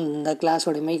 கரெக்டாக அந்த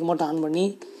கிளாஸோடைய மைக்கு மட்டும் ஆன் பண்ணி,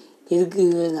 எதுக்கு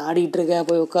ஆடிக்கிட்டு இருக்க,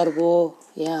 போய் உட்காருப்போ,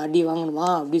 ஏன் அடி வாங்கணுமா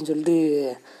அப்படின்னு சொல்லிட்டு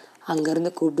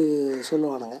அங்கேருந்து கூப்பிட்டு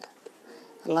சொல்லுவானுங்க.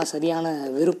 எல்லாம் சரியான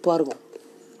வெறுப்பாக இருக்கும்.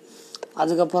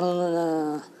 அதுக்கப்புறம்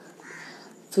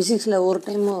ஃபிசிக்ஸில் ஒரு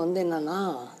டைம் என்னென்னா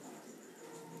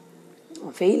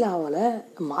ஃபெயில் ஆகலை,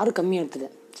 மார்க் கம்மியாக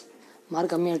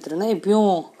எடுத்துட்டேன்னா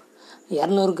இப்பயும்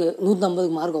 200க்கு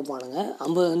 150க்கு மார்க் வைப்பானுங்க.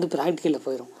 50 ப்ராக்டிக்கலில்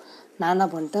போயிடும். நான் என்ன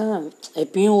பண்ணிட்டேன்,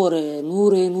 எப்பயும் ஒரு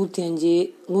 100, 105,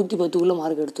 110க்குள்ளே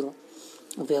மார்க் எடுத்துருவோம்.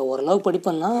 இப்போ ஓரளவுக்கு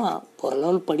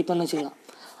படிப்பேன்னு வச்சுக்கலாம்.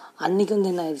 அன்றைக்கி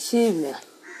என்ன ஆயிடுச்சு,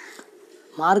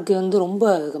 மார்க்கு ரொம்ப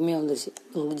கம்மியாக வந்துடுச்சு.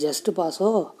 ஜஸ்ட்டு பாஸோ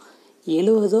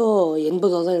 70 80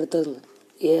 தான் எடுத்திருந்தேன்.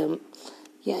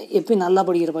 எப்பயும் நல்லா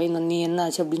படிக்கிற பையன் நீ என்ன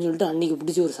ஆச்சு அப்படின்னு சொல்லிட்டு அன்றைக்கி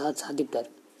பிடிச்சி ஒரு சாத்திவிட்டார்.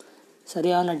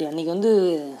 சரியான அடி. அன்றைக்கி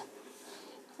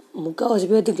முக்கால்வாசி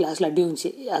பேர்த்துக்கு கிளாஸில் அடி வந்துச்சு.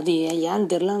 அது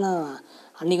ஏன்னு தெரில. ஆனால்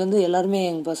அன்றைக்கி எல்லாருமே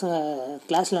எங்கள் பசங்க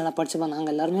கிளாஸில் என்ன படித்தப்பா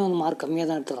நாங்கள் எல்லாருமே மார்க் கம்மியாக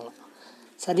தான் எடுத்துருந்தோம்.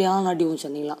 சரியான அடி வந்துச்சு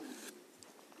அன்றைக்கெலாம்.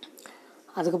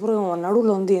 அதுக்கப்புறம்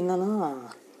நடுவில் என்னென்னா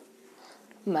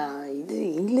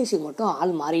இங்கிலீஷுக்கு மட்டும்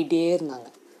ஆள் மாறிக்கிட்டே இருந்தாங்க.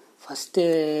 ஃபஸ்ட்டு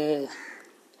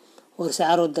ஒரு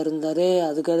சார் ஒருத்தர் இருந்தார்.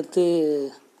 அதுக்கடுத்து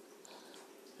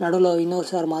நடுவில் இன்னொரு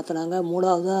சார் மாற்றினாங்க.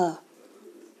 மூணாவதாக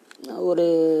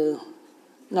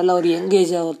ஒரு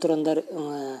யங்கேஜாக ஒருத்தர் வந்தார்,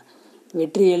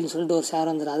 வெற்றியல்னு சொல்லிட்டு ஒரு சார்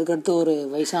வந்தார். அதுக்கடுத்து ஒரு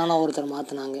வயசான ஒருத்தர்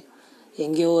மாற்றினாங்க.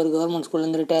 எங்கேயோ ஒரு கவர்மெண்ட்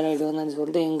ஸ்கூல்லேருந்து ரிட்டையர் ஆகிட்டு வந்தான்னு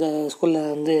சொல்லிட்டு எங்கள் ஸ்கூலில்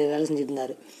வேலை செஞ்சுட்டு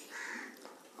இருந்தார்.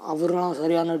 அவரெலாம்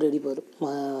சரியான அடிப்பார்.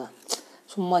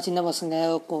 சும்மா சின்ன பசங்க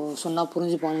சொன்னால்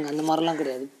புரிஞ்சுப்பானுங்க அந்த மாதிரிலாம்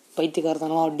கிடையாது.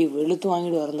 பைத்தியக்காரத்தனமாக அடி வெளுத்து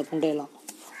வாங்கிடுவார் அந்த புண்டையெல்லாம்.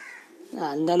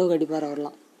 அந்த அளவுக்கு அடிப்பார்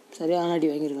அவரெலாம். சரியான அடி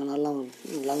வாங்கியிருக்காங்க நல்லா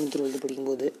 11th 12th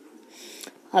படிக்கும்போது.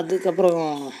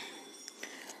 அதுக்கப்புறம்லாம்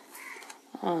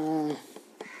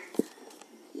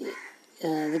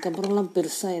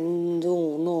பெருசாக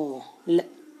ஒன்றும் இல்லை.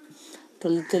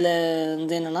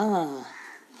 12th என்னென்னா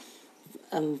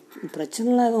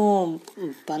பிரச்சனைலாம் எதுவும்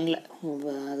பண்ணல.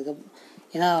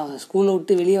 ஏன்னா ஸ்கூலை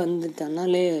விட்டு வெளியே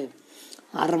வந்துட்டனாலே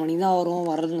 6:30 மணிக்கு தான் வரும்.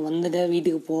 வந்துட்டு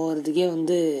வீட்டுக்கு போகிறதுக்கே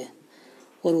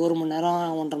ஒரு மணி நேரம்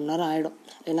 1.5 மணி நேரம் ஆகிடும்.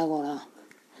 ஏன்னா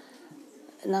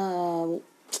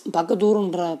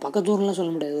பக்கத்தூர்லாம்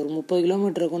சொல்ல முடியாது, ஒரு 30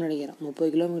 கிலோமீட்டர் இருக்கும்னு நினைக்கிறேன். 30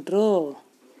 கிலோமீட்டரோ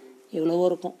எவ்வளவோ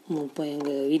இருக்கும்.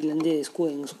 எங்கள் வீட்டிலேருந்து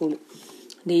எங்கள் ஸ்கூலு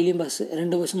டெய்லியும்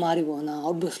 2 பஸ்ஸு மாறி போகும். நான்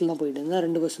அவுட் பஸ்ஸில் தான் போயிட்டு இருந்தேன்.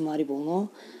 2 பஸ்ஸு மாறி போகணும்.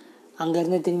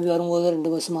 அங்கேருந்து திரும்பி வரும்போது 2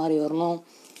 பஸ்ஸு மாறி வரணும்.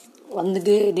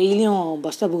 டெய்லியும்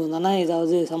பஸ் ஸ்டாப்புக்கு வந்தோன்னா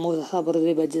ஏதாவது சமோசா சாப்பிட்றது,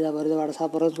 பஜ்ஜி சாப்பிட்றது, வடை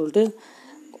சாப்பிட்றதுன்னு சொல்லிட்டு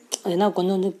ஏன்னா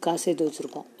கொஞ்சம் காசு சேர்த்து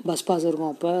வச்சுருக்கோம். பஸ் பாஸ்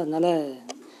இருக்கும் அப்போ. அதனால்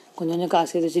கொஞ்சம் காசு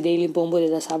சேர்த்து வச்சு டெய்லியும் போகும்போது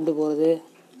எதாவது சாப்பிட்டு போகிறது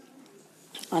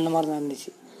அந்த மாதிரி தான்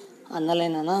இருந்துச்சு. அதனால்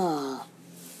என்னென்னா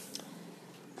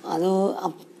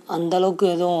அந்தளவுக்கு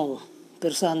எதுவும்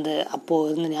பெருசாக அப்போது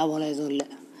இருந்த ஞாபகம்லாம் எதுவும் இல்லை.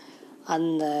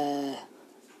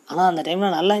 ஆனால் அந்த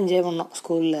டைமில் நல்லா என்ஜாய் பண்ணோம்.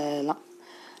 ஸ்கூல்லலாம்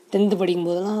 10th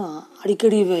படிக்கும்போதெல்லாம்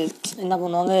அடிக்கடி என்ன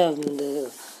பண்ணுவாங்க, இந்த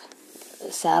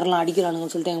சார்லாம்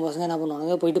அடிக்கிறானுங்கன்னு சொல்லிட்டு எங்கள் பசங்க என்ன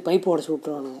பண்ணுவானுங்க, போயிட்டு பைப்பு உடச்சி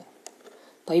விட்ருவானுங்க.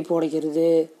 பைப்பு உடைக்கிறது,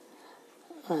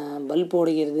 பல்ப்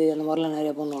உடைக்கிறது, அந்த மாதிரிலாம்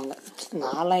நிறையா பண்ணுவாங்க.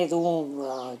 நான்லாம் எதுவும்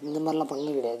இந்த மாதிரிலாம் பண்ண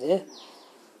கிடையாது.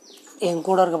 என்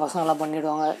கூட இருக்க பசங்கள்லாம்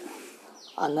பண்ணிவிடுவாங்க.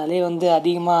 அதனாலே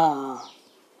அதிகமாக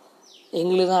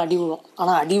எங்களுக்கு தான் அடி விழும்.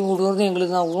 ஆனால் அடி விடுறதும்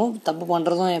எங்களுக்கு தான் விழும், தப்பு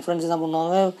பண்ணுறதும் என் ஃப்ரெண்ட்ஸ் தான்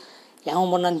பண்ணுவாங்க.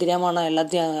 ஏன் பண்ணான்னு தெரியாமல் ஆனால்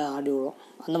எல்லாத்தையும் அடி விழும்.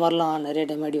 அந்த மாதிரிலாம் நிறைய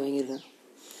டைம் அடி வாங்கியிருக்கேன்.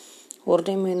 ஒரு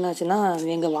டைம் என்னாச்சுன்னா,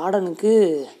 எங்கள் வார்டனுக்கு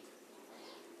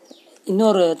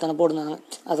இன்னொருத்தனை போட்டிருந்தாங்க.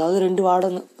 அதாவது 2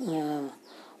 வார்டன்,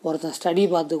 ஒருத்தன் ஸ்டடி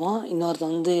பார்த்துக்குவான்,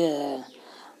 இன்னொருத்தன்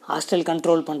ஹாஸ்டல்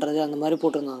கண்ட்ரோல் பண்ணுறது அந்த மாதிரி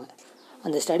போட்டிருந்தாங்க.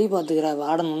 அந்த ஸ்டடி பார்த்துக்கிற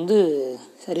வார்டன்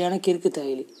சரியான கிறுக்கு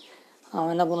தயலி.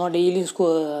 அவன் என்ன பண்ணுவான், டெய்லியும்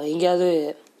எங்கேயாவது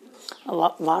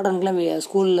வார்டனுக்குலாம்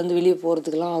ஸ்கூல்லேருந்து வெளியே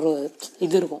போகிறதுக்கெலாம் ஒரு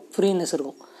இது இருக்கும், ஃப்ரீனஸ்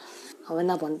இருக்கும். அவன்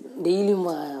என்ன டெய்லியும்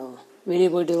வெளியே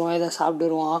போயிட்டு வருவான், எதாவது சாப்பிட்டு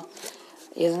வருவான்.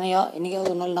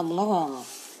 என்றைக்காவது ஒரு நாள் என்ன பண்ணுவான்,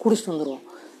 குடிச்சிட்டு வந்துடுவான்.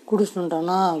 குடிச்சிட்டு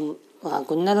வந்துட்டான்னா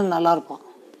கொஞ்ச நேரம் நல்லா இருப்பான்,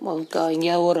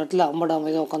 எங்கேயாவது ஒரு இடத்துல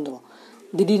அமைதியாக உட்காந்துருவான்.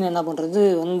 திடீர்னு என்ன பண்ணுறது,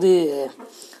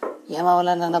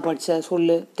 ஏமாவெல்லாம் என்ன படித்த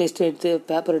சொல்லு, டெஸ்ட் எடுத்து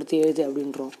பேப்பர் எடுத்து எழுது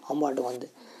அப்படின்றோம். அம்பாட்டு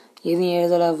எதுவும்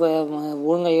எழுதலை,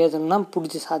 ஒழுங்காக எழுதணுன்னா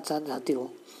பிடிச்சி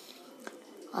சாத்திடுவோம்.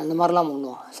 அந்த மாதிரிலாம்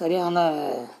பண்ணுவோம். சரியான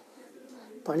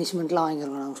பனிஷ்மெண்ட்லாம்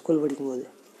வாங்கியிருக்கோம் நாங்கள் ஸ்கூல் படிக்கும்போது.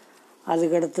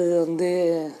 அதுக்கடுத்தது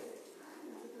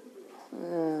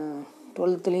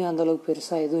 12th அந்தளவுக்கு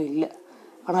பெருசாக எதுவும் இல்லை.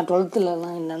 ஆனால்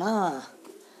 12thலாம் என்னென்னா,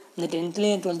 இந்த 10th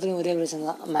 12th ஒரே பிரச்சனை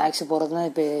தான், மேக்ஸ் போகிறது தான்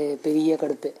இப்போ பெரிய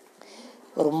கடுப்பு.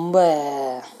 ரொம்ப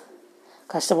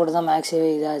கஷ்டப்பட்டு தான் மேக்ஸே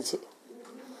இதாச்சு.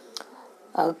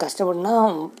 அது கஷ்டப்பட்டுனா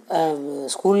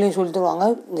ஸ்கூல்லேயும் சொல்லி தருவாங்க,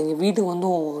 நீங்கள் வீட்டுக்கு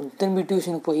திரும்பி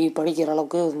டியூஷனுக்கு போய் படிக்கிற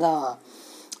அளவுக்கு தான்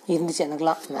இருந்துச்சு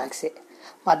எனக்குலாம் மேக்ஸே.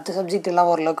 மற்ற சப்ஜெக்ட் எல்லாம்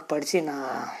ஓரளவுக்கு படித்து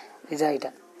நான்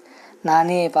இதாகிட்டேன்,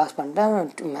 நானே பாஸ் பண்ணிட்டேன்.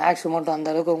 மேக்ஸ் மட்டும்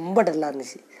அந்தளவுக்கு ரொம்ப டல்லாக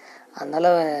இருந்துச்சு. அதனால்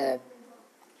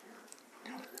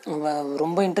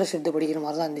ரொம்ப இன்ட்ரெஸ்ட் எடுத்து படிக்கிற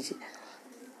மாதிரி தான் இருந்துச்சு.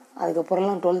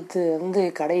 அதுக்கப்புறம்லாம் 12th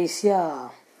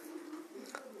கடைசியாக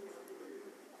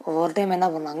ஒரு டைம் என்ன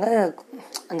பண்ணாங்க,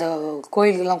 அந்த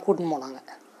கோயிலுக்கெல்லாம் கூட்டின்னு போனாங்க.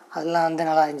 அதெல்லாம்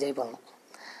நல்லா என்ஜாய் பண்ணோம்.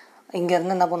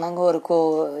 இங்கேருந்து என்ன பண்ணாங்க,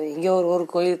 எங்கேயோ ஒரு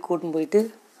கோயிலுக்கு கூட்டின்னு போயிட்டு,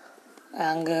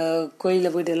 அங்கே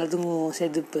கோயிலில் போயிட்டு எல்லாத்துக்கும்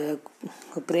சேர்த்து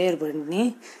ப்ரேயர் பண்ணி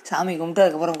சாமி கும்பிட்டு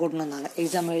அதுக்கப்புறம் கூட்டின்னு வந்தாங்க.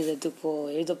 எக்ஸாம்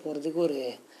எழுத போகிறதுக்கு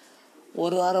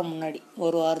ஒரு வாரம் முன்னாடி,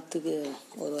 ஒரு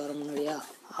வாரம் முன்னாடியா,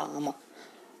 ஆமாம்,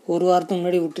 ஒரு வாரத்துக்கு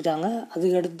முன்னாடி விட்டுட்டாங்க.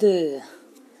 அதுக்கடுத்து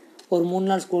ஒரு 3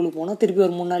 நாள் ஸ்கூலுக்கு போனால் திருப்பி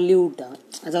ஒரு 3 நாள் லீவ் விட்டாங்க.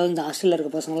 அதாவது இந்த ஹாஸ்டலில்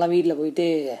இருக்க பசங்கள்லாம் வீட்டில் போயிட்டு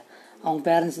அவங்க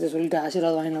பேரண்ட்ஸ்கிட்ட சொல்லிட்டு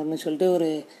ஆசீர்வாதம் வாங்கிட்டு வரணும்னு சொல்லிட்டு ஒரு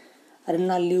 2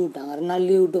 நாள் லீவ் விட்டாங்க. 2 நாள்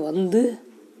லீவ் விட்டு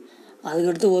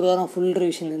அதுக்கடுத்து ஒரு வாரம் ஃபுல்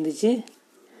ரிவிஷன் இருந்துச்சு.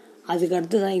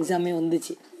 அதுக்கடுத்து தான் எக்ஸாமே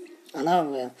வந்துச்சு. ஆனால்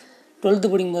 12th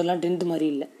படிக்கும்போதெல்லாம் 10th மாதிரி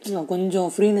இல்லை, கொஞ்சம்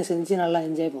ஃப்ரீனஸ் இருந்துச்சு, நல்லா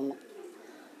என்ஜாய் பண்ணோம்.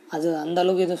 அது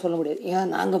அந்தளவுக்கு எதுவும் சொல்ல முடியாது. ஏன்னா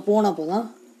நாங்கள் போனப்போ தான்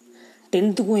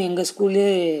 10th எங்கள் ஸ்கூல்லே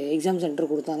எக்ஸாம்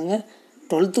சென்டர் கொடுத்தானுங்க,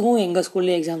 12th எங்கள்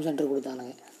ஸ்கூல்லே எக்ஸாம் சென்டர்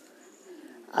கொடுத்தானுங்க.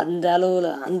 அந்த அளவில்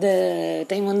அந்த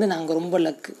டைம் நாங்கள் ரொம்ப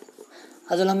லக்கு.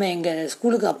 அதுவும் இல்லாமல் எங்கள்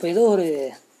ஸ்கூலுக்கு அப்போ ஏதோ ஒரு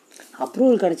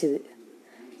அப்ரூவல் கிடச்சிது,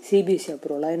 சிபிஎஸ்சி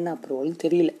அப்ரூவலாக என்ன அப்ரூவல்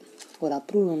தெரியல, ஒரு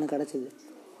அப்ரூவல் ஒன்று கிடச்சிது.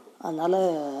 அதனால்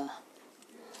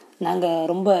நாங்கள்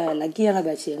ரொம்ப லக்கியான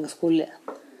பேட்ச் எங்கள் ஸ்கூலில்.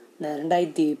 இந்த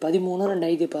 2013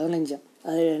 2015,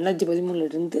 அது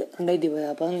 2013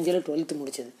 2015 12th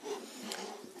முடித்தது.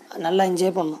 நல்லா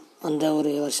என்ஜாய் பண்ணோம் அந்த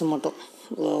ஒரு வருஷம் மட்டும்.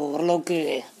 ஓரளவுக்கு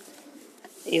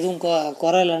எதுவும்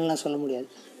குறை இல்லைன்னு சொல்ல முடியாது.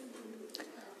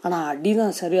 ஆனால்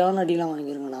அடிலாம் சரியான அடிலாம்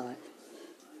வாங்கியிருக்கோம் நாங்கள்.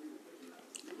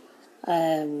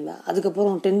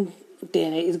 அதுக்கப்புறம் 10th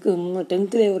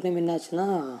ஒரு டைம் என்னாச்சுன்னா,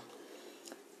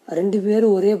 2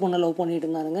 பேரும் ஒரே பொண்ணை லவ் பண்ணிகிட்டு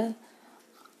இருந்தானுங்க.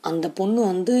 அந்த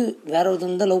பொண்ணு வேற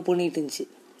ஒருத்தன் தான் லவ் பண்ணிகிட்டு இருந்துச்சு.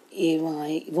 இவன்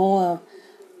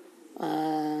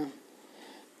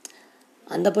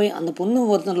அந்த பொண்ணு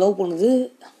ஒருத்தன் லவ் பண்ணுது,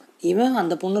 இவன்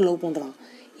அந்த பொண்ணை லவ் பண்ணுறான்.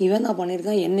 இவன் தான்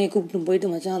பண்ணியிருக்கான், என்னை கூப்பிட்டு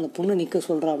போயிட்டு மச்சான் அந்த பொண்ணு நிற்க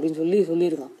சொல்கிறான் அப்படின்னு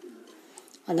சொல்லியிருக்கான்.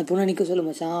 அந்த பொண்ணை நிற்க சொல்லு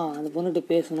மச்சான், அந்த பொண்ணுகிட்ட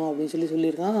பேசணும் அப்படின்னு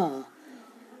சொல்லியிருக்கான்.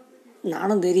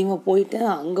 நானும் தைரியமாக போயிட்டேன்.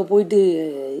 அங்கே போயிட்டு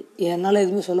என்னால்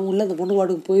எதுவுமே சொல்ல முடியல, அந்த பொண்ணு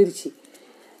பாட்டுக்கு போயிடுச்சு.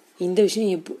 இந்த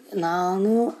விஷயம்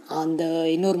நானும் அந்த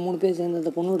இன்னொரு 3 பேர் சேர்ந்து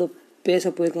அந்த பொண்ணோட பேச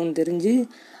போயிருக்கோன்னு தெரிஞ்சு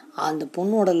அந்த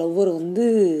பொண்ணோட லவ்வர்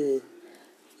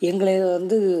எங்களை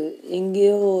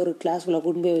எங்கேயோ ஒரு கிளாஸ்குள்ளே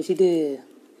கூட்டின்னு போய் வச்சுட்டு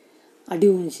அடி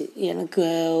விழுந்துச்சு. எனக்கு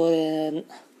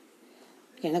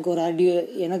ஒரு அடி,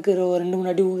 எனக்கு ஒரு 2-3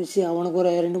 அடி விழுந்துச்சு, அவனுக்கு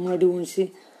ஒரு 2-3 அடி விழுந்துச்சு.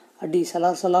 அடி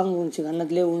சலான்னு விழுந்துச்சு,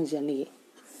 கன்னத்துலேயே விழுந்துச்சு. அன்றைக்கி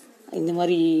இந்த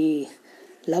மாதிரி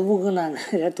லவ்வுக்கு நான்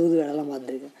நிறையா தூது வேலைலாம்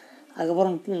பார்த்துருக்கேன்.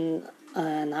 அதுக்கப்புறம்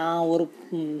நான் ஒரு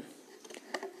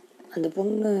அந்த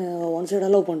பொண்ணு ஒன்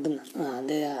சைடாக லவ் பண்ணிட்டு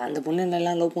இருந்தேன். அந்த பொண்ணு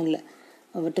என்னெல்லாம் லவ் பண்ணல.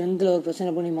 அப்போ 10th ஒரு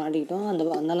பிரச்சனை பண்ணி மாட்டிக்கிட்டோம்.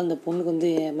 அதனால் அந்த பொண்ணுக்கு வந்து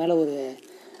என் மேலே ஒரு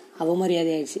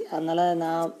அவமரியாதை ஆயிடுச்சு. அதனால்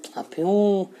நான் அப்பயும்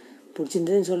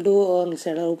பிடிச்சிருந்ததுன்னு சொல்லிட்டு ஒரு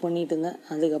சைடாக லவ் பண்ணிகிட்டு இருந்தேன்.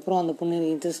 அதுக்கப்புறம் அந்த பொண்ணு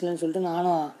எனக்கு இன்ட்ரெஸ்ட் இல்லைன்னு சொல்லிட்டு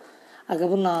நானும்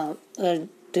அதுக்கப்புறம் நான்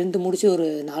 10th முடித்து ஒரு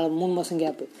 3 மாதம்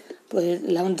கேப்பு. இப்போ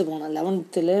 11th போனேன்.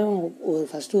 11th ஒரு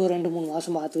ஃபஸ்ட்டு ஒரு 2-3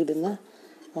 மாதம் பார்த்துக்கிட்டு இருந்தேன்.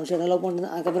 ஒன் சைடாக லவ்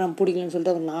பண்ணிட்டு அதுக்கப்புறம் பிடிக்கலன்னு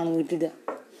சொல்லிட்டு அப்புறம் நானும் விட்டுட்டேன்.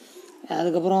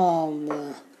 அதுக்கப்புறம்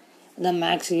இந்த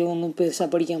மேக்ஸு ஒன்றும் பெருசாக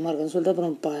படிக்காமல் இருக்குன்னு சொல்லிட்டு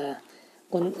அப்புறம்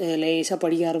கொஞ்சம் லேசாக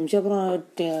படிக்க ஆரம்பித்து அப்புறம்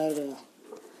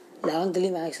 11th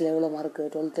மேக்ஸில் எவ்வளோ மார்க்கு,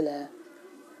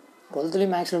 12th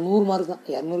மேக்ஸில் 100 மார்க் தான்.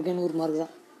 200க்கே 100 மார்க்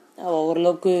தான்.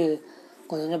 ஓரளவுக்கு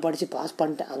கொஞ்சம் கொஞ்சம் படித்து பாஸ்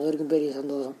பண்ணிட்டேன். அது வரைக்கும் பெரிய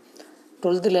சந்தோஷம்.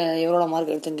 12th எவ்வளோ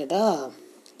மார்க் எடுத்தேன்னு கேட்டால்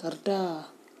கரெக்டாக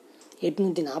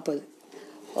 840.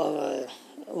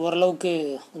 ஓரளவுக்கு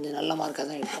கொஞ்சம் நல்ல மார்க்காக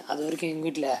தான் எடுத்தேன். அது வரைக்கும் எங்கள்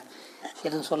வீட்டில்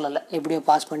எதுவும் சொல்லலை. எப்படியோ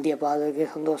பாஸ் பண்ணிட்டியப்பா, அது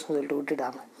வரைக்கும் சந்தோஷம் சொல்லிட்டு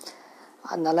விட்டுட்டாங்க.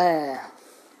 அதனால்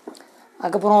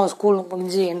அதுக்கப்புறம் ஸ்கூல்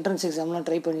முடிஞ்சு என்ட்ரன்ஸ் எக்ஸாம்லாம்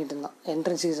ட்ரை பண்ணிகிட்டு இருந்தோம்.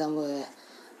 என்ட்ரன்ஸ் எக்ஸாமு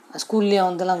ஸ்கூல்லேயே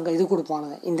வந்துலாம் அங்கே இது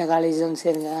கொடுப்பானுங்க, இந்த காலேஜில் வந்து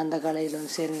சேருங்க, அந்த காலேஜில்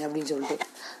வந்து சேருங்க அப்படின்னு சொல்லிட்டு.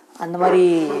 அந்த மாதிரி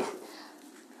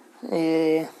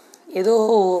ஏதோ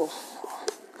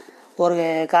ஒரு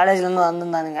காலேஜ்லேருந்து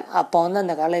வந்திருந்தானுங்க. அப்போ வந்து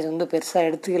அந்த காலேஜ் வந்து பெருசாக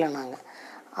எடுத்துக்கல நாங்கள்.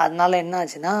 அதனால் என்ன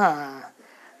ஆச்சுன்னா,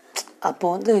 அப்போ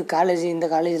வந்து இந்த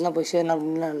காலேஜ்லாம் போய் சேரணும்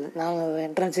அப்படின்லாம் இல்லை. நாங்கள்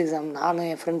என்ட்ரன்ஸ் எக்ஸாம், நானும்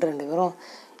என் ஃப்ரெண்டு 2 பேரும்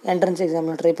என்ட்ரன்ஸ்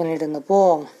எக்ஸாமில் ட்ரை பண்ணிகிட்டு இருந்தப்போ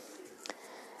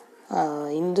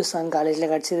இந்துஸ்தான்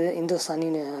காலேஜில் கிடச்சிது.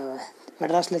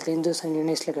 மெட்ராஸில் இருக்க இந்துஸ்தான்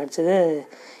யூனிவர்சிட்டியில் கிடச்சிது.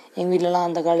 எங்கள் வீட்டிலலாம்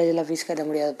அந்த காலேஜில் ஃபீஸ் கட்ட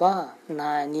முடியாதுப்பா,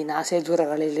 நான் சேர்த்து வர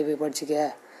காலேஜில் போய் படிச்சிக்க,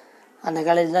 அந்த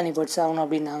காலேஜ் தான் நீ படிச்சாகணும்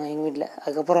அப்படின்னாங்க எங்கள் வீட்டில்.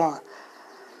 அதுக்கப்புறம்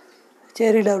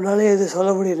சரிடா, அப்படின்னால எதுவும்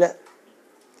சொல்ல முடியல.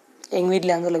 எங்கள்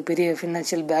வீட்டில் அந்தளவுக்கு பெரிய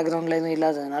ஃபினான்ஷியல் பேக்ரவுண்டில் எதுவும்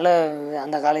இல்லாததுனால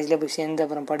அந்த காலேஜில் போய் சேர்ந்து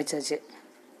அப்புறம் படித்தாச்சு.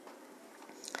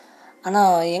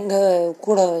 ஆனால் என்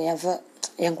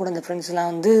கூட இந்த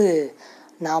ஃப்ரெண்ட்ஸ்லாம் வந்து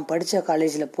நான் படித்த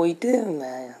காலேஜில் போயிட்டு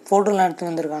ஃபோட்டோலாம் எடுத்து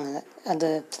வந்திருக்கானுங்க. அந்த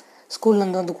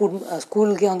ஸ்கூல்லேருந்து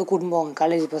ஸ்கூலுக்கே வந்து கூட்டின்னு போவாங்க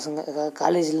காலேஜ் பசங்க.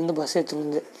 காலேஜ்லேருந்து பஸ் எடுத்துன்னு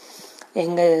வந்து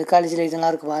எங்கள் காலேஜில்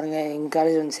இதெல்லாம் இருக்குது பாருங்கள், எங்கள்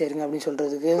காலேஜ் வந்து சேருங்க அப்படின்னு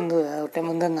சொல்கிறதுக்கு வந்து ஒரு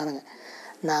டைம் வந்து இருந்தானுங்க.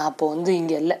 நான் அப்போ வந்து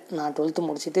இங்கே இல்லை. நான் 12th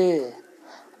முடிச்சுட்டு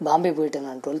பாம்பே போயிட்டேன்.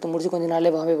 நான் 12th முடிச்சு கொஞ்ச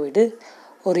நாள்லேயே பாம்பே போயிட்டு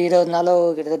ஒரு 20 நாளோ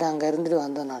கிட்டத்தட்ட அங்கே இருந்துட்டு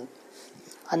வந்தேன் நான்.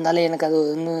 அதனால எனக்கு அது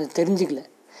ஒன்றும் தெரிஞ்சிக்கல.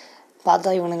 பார்த்தா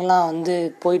இவனுங்கெல்லாம் வந்து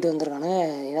போயிட்டு வந்துருக்கானுங்க,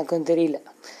 எனக்கும் தெரியல.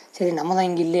 சரி, நம்ம தான்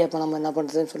இங்கே இல்லையே, அப்போ நம்ம என்ன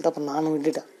பண்ணுறதுன்னு சொல்லிட்டு அப்போ நானும்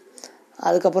விட்டுட்டேன்.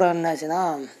 அதுக்கப்புறம் என்னாச்சுன்னா,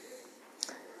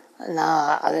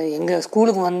 நான் எங்கள்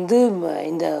ஸ்கூலுக்கு வந்து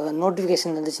இந்த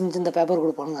நோட்டிஃபிகேஷன் இந்த சின்ன பேப்பர்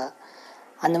கொடுப்பானுங்க,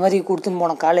 அந்த மாதிரி கொடுத்துன்னு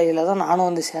போன காலேஜில் தான் நானும்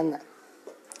வந்து சேர்ந்தேன்.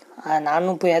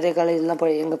 நானும் போய் அதே காலேஜ்லாம்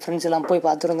எங்கள் ஃப்ரெண்ட்ஸ் எல்லாம் போய்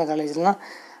பார்த்துருந்த காலேஜ்லாம்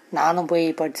நானும் போய்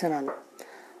படித்தேன் நான்.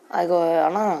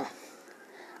 ஆனால்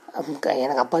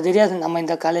எனக்கு அப்போ தெரியாது நம்ம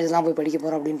இந்த காலேஜ்லாம் போய் படிக்க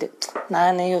போகிறோம் அப்படின்ட்டு. நான்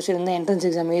என்ன யோசிச்சிருந்தேன், என்ட்ரன்ஸ்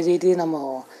எக்ஸாம் எழுதிட்டு நம்ம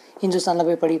இந்துஸ்தானில்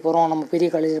போய் படிக்க போகிறோம், நம்ம பெரிய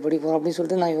காலேஜில் படிக்க போகிறோம் அப்படின்னு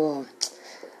சொல்லிட்டு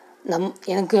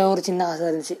எனக்கு ஒரு சின்ன ஆசை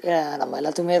இருந்துச்சு. நம்ம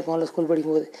எல்லாத்துக்குமே இருப்போம்ல ஸ்கூல்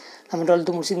படிக்கும்போது, நம்ம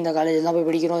 12th முடிச்சு இந்த காலேஜெலாம் போய்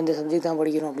படிக்கிறோம், இந்த சப்ஜெக்ட் தான்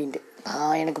படிக்கிறோம் அப்படின்ட்டு.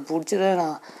 எனக்கு பிடிச்சதை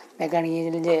நான்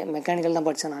மெக்கானிக்கல் தான்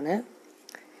படித்தேன் நான்.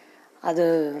 அது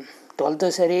 12th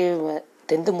சரி,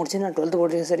 10th முடிச்சு நான் 12th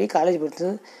படித்தது சரி, காலேஜ்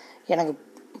படித்தது எனக்கு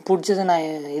பிடிச்சதை நான்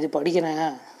இது படிக்கிறேன்,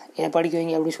 என்னை படிக்க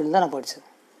வைங்க அப்படின்னு சொல்லி தான் நான் படித்தேன்.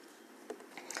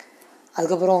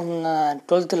 அதுக்கப்புறம்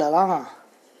 12th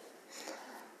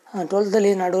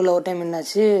நடுவில் ஒரு டைம்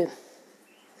என்னாச்சு,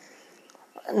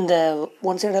 இந்த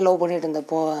ஒன் சைடாக லவ் பண்ணிகிட்டு இருந்த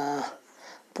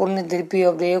பொண்ணு திருப்பி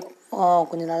அப்படியே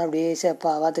கொஞ்ச நாள் அப்படியே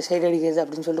பார்த்து சைடு அடிக்கிறது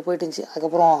அப்படின்னு சொல்லிட்டு போயிட்டு இருந்துச்சு.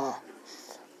 அதுக்கப்புறம்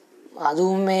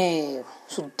அதுவுமே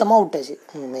சுத்தமாக விட்டாச்சு.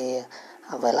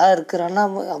 அவெல்லாம் இருக்கிறான்னா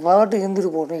அவ்வாட்டு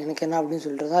இருந்துட்டு போட்டோம், எனக்கு என்ன அப்படின்னு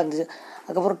சொல்லிட்டு தான் இருந்துச்சு.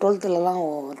 அதுக்கப்புறம் 12th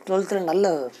நல்ல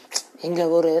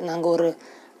நாங்கள் ஒரு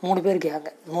 3 பேர்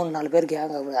கேங்கு, 3-4 பேர்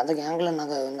கேங்கு. அந்த கேங்கில்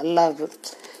நாங்கள் நல்லா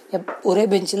ஒரே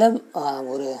பெஞ்சில்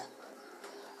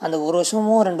அந்த ஒரு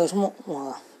வருஷமும் 2 வருஷமும்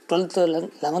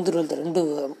 11th 12th 2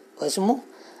 வருஷமும்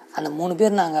அந்த 3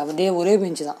 பேர் நாங்கள் அப்படியே ஒரே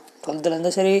பெஞ்சு தான். 12th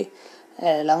சரி,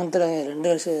 11th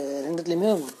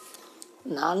 2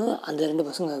 நானும் அந்த 2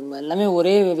 பசங்க எல்லாமே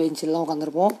ஒரே பெஞ்சில் தான்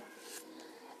உட்காந்துருப்போம்.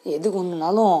 எதுக்கு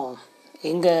ஒன்றுனாலும்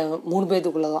எங்கள் 3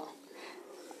 பேர்த்துக்குள்ளே தான்.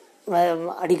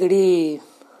 அடிக்கடி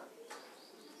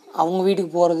அவங்க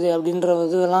வீட்டுக்கு போகிறது அப்படின்ற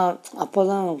இதெல்லாம் அப்போ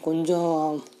தான் கொஞ்சம்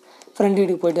ஃப்ரெண்ட்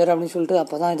வீட்டுக்கு போயிட்டு வர அப்படின்னு சொல்லிட்டு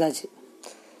அப்போ தான் இதாச்சு.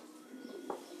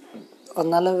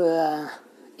 அதனால்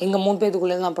எங்கள் 3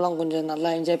 பேர்த்துக்குள்ளே தான் அப்போல்லாம் கொஞ்சம் நல்லா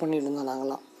என்ஜாய் பண்ணிகிட்டு இருந்தோம்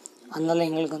நாங்கள்லாம். அதனால்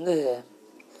எங்களுக்கு வந்து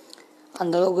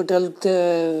அந்தளவுக்கு 12th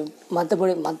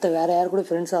மற்ற வேறு யார் கூட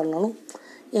ஃப்ரெண்ட்ஸாக இருந்தாலும்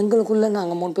எங்களுக்குள்ளே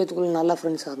நாங்கள் 3 பேர்த்துக்குள்ளே நல்லா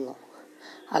ஃப்ரெண்ட்ஸாக இருந்தோம்.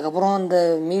 அதுக்கப்புறம் அந்த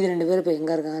மீதி 2 பேர் இப்போ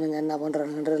எங்கே இருக்கானுங்க, என்ன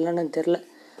பண்ணுறானுன்றதுலாம் எனக்கு தெரில.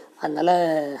 அதனால்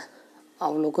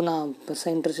அவ்வளோக்கும் நான்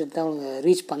பெருசாக இன்ட்ரெஸ்ட் எடுத்து அவனுங்க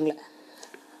ரீச் பண்ணல.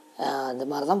 அந்த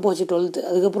மாதிரி தான் போச்சு 12th.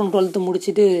 அதுக்கப்புறம் 12th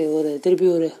முடிச்சுட்டு திருப்பி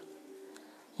ஒரு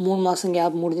 3 மாதம்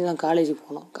கேப் முடிஞ்சு நான் காலேஜுக்கு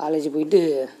போனோம். காலேஜ் போயிட்டு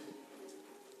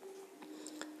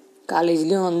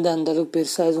காலேஜ்லேயும் அந்தளவுக்கு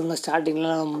பெருசாக எதுவும்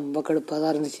ஸ்டார்டிங்லாம் ரொம்ப கடுப்பாக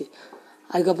தான் இருந்துச்சு.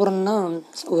 அதுக்கப்புறம் தான்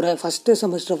ஒரு ஃபஸ்ட்டு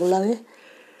செமஸ்டர் ஃபுல்லாகவே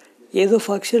எதுவும்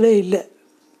ஃபங்க்ஷனே இல்லை.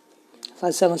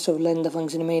 ஃபஸ்ட் செமஸ்டர் ஃபுல்லாக எந்த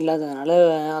ஃபங்க்ஷனுமே இல்லாததுனால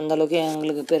அந்தளவுக்கு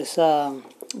எங்களுக்கு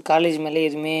பெருசாக காலேஜ் மேலே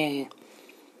எதுவுமே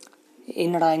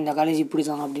என்னடா இந்த காலேஜ் இப்படி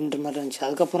தான் அப்படின்ற மாதிரி இருந்துச்சு.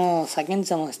 அதுக்கப்புறம் செகண்ட்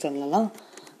செமஸ்டர்லலாம்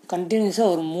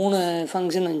கண்டினியூஸாக ஒரு 3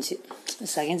 ஃபங்க்ஷன் வந்துச்சு.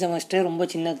 செகண்ட் செமஸ்டரே ரொம்ப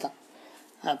சின்னது தான்.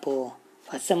 அப்போது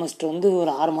ஃபஸ்ட் செமஸ்டர்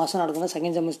ஒரு 6 மாதம் நடக்கும்,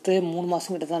 செகண்ட் செமஸ்டரே 3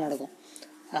 மாதம் கிட்ட தான் நடக்கும்.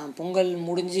 பொங்கல்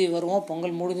முடிஞ்சு வருவோம்.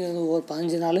 பொங்கல் முடிஞ்சு ஒரு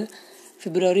 15 நாள்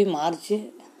பிப்ரவரி, மார்ச்,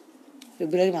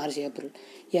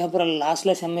 ஏப்ரல்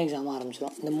லாஸ்ட்டில் செம் எக்ஸாம்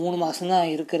ஆரம்பிச்சிடும். இந்த 3 மாதம் தான்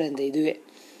இருக்கிற இந்த இதுவே.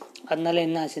 அதனால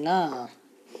என்ன ஆச்சுன்னா,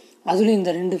 அதுலேயும்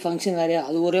இந்த 2 ஃபங்க்ஷன் வேறையா,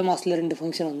 அது ஒரே மாதத்தில் 2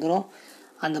 ஃபங்க்ஷன் வந்துடும்.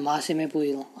 அந்த மாதமே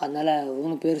போயிடும். அதனால்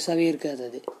ஒன்றும் பெருசாகவே இருக்காது.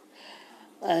 அது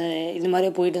இது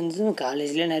மாதிரியே போயிட்டு இருந்துச்சு.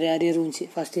 காலேஜில் நிறைய அரியர் இருந்துச்சு.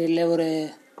 ஃபஸ்ட் இயரில் ஒரு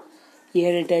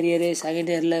 7-8 அரியர்,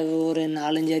 செகண்ட் இயரில் ஒரு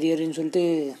 4-5 அரியர்னு சொல்லிட்டு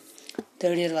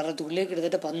தேர்ட் இயர் வர்றதுக்குள்ளே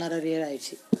கிட்டத்தட்ட 16 அரியர்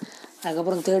ஆயிடுச்சு.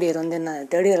 அதுக்கப்புறம் தேர்ட் இயர்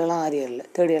தேர்ட் இயர்லாம் அரியர் இல்லை.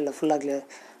 தேர்ட் இயரில் ஃபுல்லாக கிளியர்.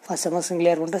 ஃபஸ்ட் செமஸ்டர்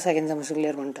கிளியர் பண்ணிட்டேன், செகண்ட் செமஸ்டர்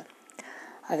கிளியர் பண்ணிட்டேன்.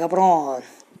 அதுக்கப்புறம்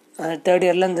தேர்ட்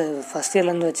இயரில் இந்த ஃபஸ்ட்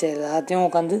இயர்லேருந்து வச்ச எல்லாத்தையும்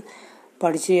உட்காந்து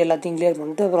படித்து எல்லாத்தையும் கிளியர்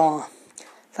பண்ணிட்டு அப்புறம்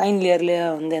ஃபைனல் இயர்லேயே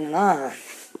என்னென்னா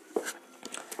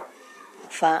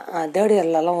தேர்ட்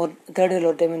இயரில்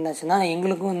ஒரு டைம் என்னாச்சுன்னா,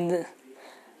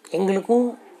 எங்களுக்கும்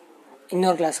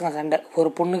இன்னொரு கிளாஸுக்கும் சண்டை. ஒரு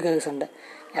பொண்ணுக்கு சண்டை.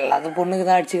 எல்லாத்துக்கும் பொண்ணுக்கு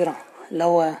தான் அடிச்சுக்கிறோம்.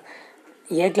 லவ்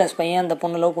ஏ கிளாஸ் பையன் அந்த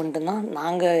பொண்ணு லவ் பண்ணிட்டு இருந்தான்.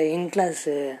 நாங்கள் எங்கள்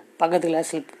கிளாஸு பக்கத்து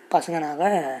கிளாஸில்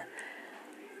பசங்கனாக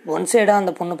ஒன் சைடாக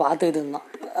அந்த பொண்ணு பார்த்துக்கிட்டு இருந்தான்.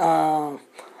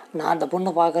 நான் அந்த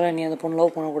பொண்ணை பார்க்குறேன், நீ அந்த பொண்ணு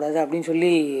லவ் பண்ணக்கூடாது அப்படின்னு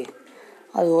சொல்லி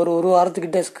அது ஒரு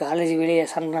வாரத்துக்கிட்ட காலேஜ் வெளியே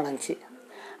சண்டை நடந்துச்சு.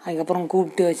 அதுக்கப்புறம்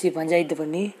கூப்பிட்டு வச்சு பஞ்சாயத்து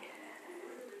பண்ணி,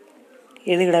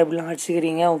 எதுக்கடா இப்படிலாம்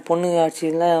அடிச்சுக்கிறீங்க, பொண்ணுங்க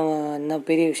அடிச்சிக்கலாம் என்ன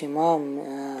பெரிய விஷயமா,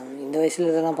 இந்த வயசில்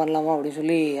இதெல்லாம் பண்ணலாமா அப்படின்னு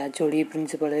சொல்லி ஹெச்ஓடி,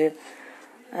 பிரின்சிபலு,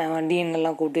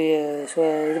 டீனெல்லாம் கூப்பிட்டு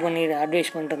இது பண்ணி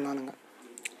அட்வைஸ் பண்ணிட்டு இருந்தானுங்க.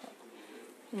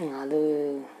 அது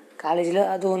காலேஜில்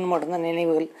அது ஒன்று மட்டும்தான்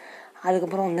நினைவுகள்.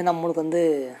 அதுக்கப்புறம் நம்மளுக்கு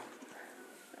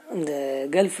இந்த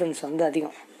கேர்ள் ஃப்ரெண்ட்ஸ்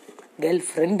அதிகம். கேர்ள்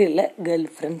ஃப்ரெண்டு இல்லை, girl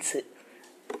friends.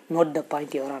 Note the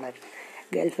point your honour.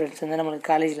 Girl friends நம்மளுக்கு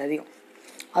காலேஜில் அதிகம்.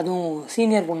 அதுவும்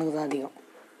சீனியர் பொண்ணுக்கு தான் அதிகம்.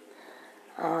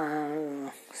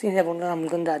 சீனியர் பொண்ணு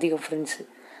நம்மளுக்கு அதிகம் ஃப்ரெண்ட்ஸு.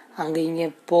 அங்கே இங்கே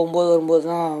போகும்போது வரும்போது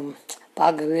தான்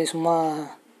பார்க்குறது. சும்மா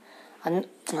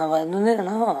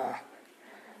என்னென்னா,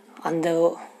 அந்த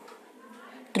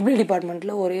ட்ரிபிள்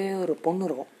டிபார்ட்மெண்ட்டில் ஒரே ஒரு பொண்ணு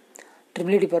இருக்கும்.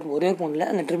 ட்ரிபிள் டிபார்ட்மெண்ட் ஒரே ஒரு பொண்ணு இல்லை,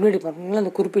 அந்த ட்ரிபிள் டிபார்ட்மெண்ட்டில்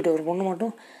அந்த குறிப்பிட்ட ஒரு பொண்ணு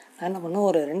மட்டும் என்ன பண்ணோம்,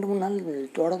 ஒரு 2-3 நாள்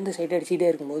தொடர்ந்து சைட் அடிச்சுட்டே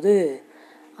இருக்கும்போது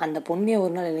அந்த பொண்ணே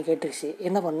ஒரு நாள் என்ன கேட்டுருச்சு,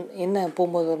 என்ன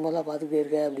போகும்போது வரும்போதெல்லாம் பார்த்துக்கிட்டே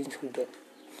இருக்க அப்படின்னு சொல்லிட்டு.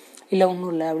 இல்லை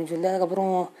ஒன்றும் இல்லை அப்படின்னு சொல்லி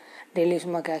அதுக்கப்புறம் டெய்லி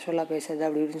சும்மா கேஷுவலாக பேசுறது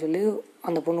அப்படி இப்படின்னு சொல்லி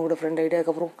அந்த பொண்ணு கூட ஃப்ரெண்ட் ஆகிட்டு,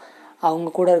 அதுக்கப்புறம் அவங்க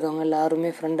கூட இருக்கவங்க எல்லாருமே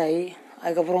ஃப்ரெண்ட் ஆகி,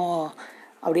 அதுக்கப்புறம்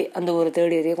அப்படி அந்த ஒரு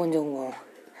தேர்ட் இயரே கொஞ்சம்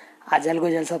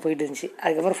ஜல்சாக போயிட்டு இருந்துச்சு.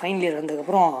 அதுக்கப்புறம் ஃபைனல் இயர்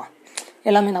வந்ததுக்கப்புறம்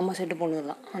எல்லாமே நம்ம செட்டு பொண்ணு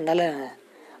தான். அதனால்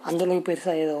அந்தளவுக்கு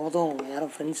பெருசாக எதுவும்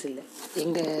யாரும் ஃப்ரெண்ட்ஸ் இல்லை.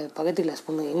 எங்கள் பக்கத்து கிளாஸ்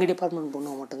பொண்ணு, எங்கள் டிபார்ட்மெண்ட்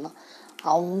பொண்ணு மட்டும்தான்.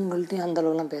 அவங்கள்ட்டையும்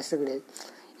அந்தளவுலாம் பேச கிடையாது.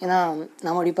 ஏன்னா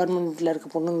நம்ம டிபார்ட்மெண்ட்டில் இருக்க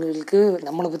பொண்ணுங்களுக்கு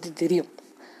நம்மளை பற்றி தெரியும்.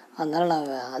 அதனால் நான்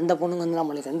அந்த பொண்ணுங்க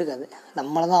நம்மளை கண்டுக்காது.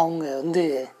 நம்மளை தான் அவங்க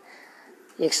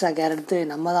எக்ஸ்ட்ரா கேர் எடுத்து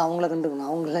நம்ம தான் அவங்கள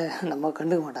கண்டுக்கணும். நம்ம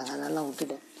கண்டுக்க மாட்டாங்க. அதெல்லாம்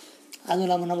விட்டுட்டேன். அதுவும்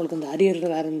இல்லாமல் நம்மளுக்கு இந்த அரியர்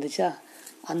வேறு இருந்துச்சா,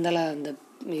 அந்த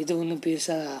இது ஒன்றும்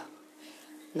பெருசாக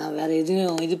நான் வேறு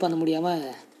எதுவும் இது பண்ண முடியாமல்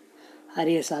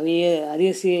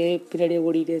அரியர்ஸே பின்னாடியே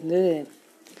ஓடிக்கிட்டே இருந்து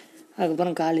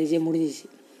அதுக்கப்புறம் காலேஜே முடிஞ்சிச்சு.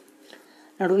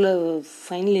 நடுவில்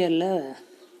ஃபைனல் இயரில்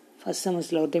ஃபஸ்ட்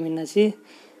செமஸ்டரில் ஒரு டைம் என்னாச்சு,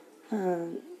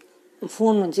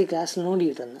 ஃபோன் வச்சு கிளாஸில்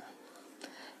நோண்டிக்கிட்டு இருந்தேன்.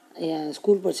 என்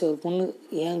ஸ்கூல் படித்த ஒரு பொண்ணு,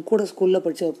 என் கூட ஸ்கூலில்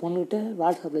படித்த ஒரு பொண்ணுக்கிட்ட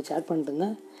வாட்ஸ்அப்பில் சேட் பண்ணிட்டு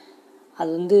இருந்தேன்.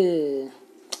 அது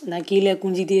நான் கீழே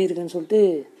குஞ்சிக்கிட்டே இருக்கேன்னு சொல்லிட்டு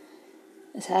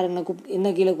சார் என்ன கூப்பிட்டு, என்ன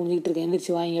கீழே குஞ்சிக்கிட்டு இருக்கேன்,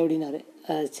 எந்திரிச்சு வாங்க அப்படின்னாரு.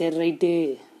 சரி ரைட்டு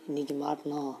இன்றைக்கி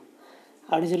மாட்டினோம்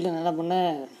அப்படின்னு சொல்லிட்டு நான் என்ன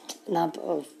பண்ணேன், நான்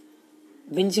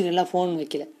பெஞ்சுக்கெல்லாம் ஃபோன்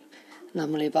வைக்கல.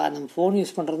 நம்ம ஃபோன்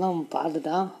யூஸ் பண்ணுறது தான்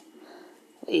பார்த்துட்டான்,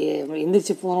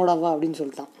 எந்திரிச்சு ஃபோனோடவா அப்படின்னு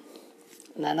சொல்லிட்டான்.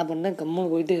 நான் என்ன பண்ணேன்,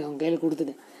 கம்முன்னு போயிட்டு அவன் கையில்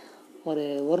கொடுத்துட்டேன்.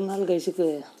 ஒரு நாள் கழிச்சுக்கு,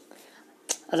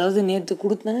 அதாவது நேற்று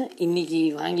கொடுத்தேன், இன்றைக்கி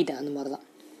வாங்கிட்டேன். அந்த மாதிரி தான்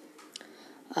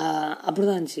அப்படி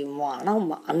தான் இருந்துச்சு. ஆனால்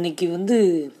அன்றைக்கி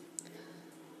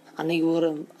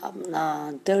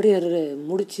நான் தேர்ட் இயர்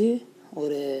முடித்து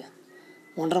ஒரு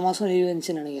 1.5 மாதம் லீவ்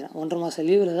இருந்துச்சுன்னு நினைக்கிறேன். 1.5 மாதம்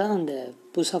லீவில் தான் அந்த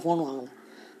புதுசாக ஃபோன் வாங்கினேன்.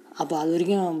 அப்போ அது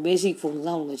வரைக்கும் பேசிக் ஃபோன்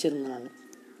தான் ஒன்று வச்சுருந்தேன் நான்.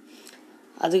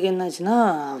 அதுக்கு என்னாச்சுன்னா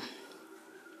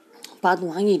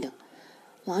பார்த்து வாங்கிட்டு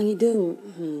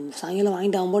சாயங்காலம்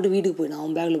வாங்கிட்டு அவன் போட்டு வீட்டுக்கு போயிட்டான்,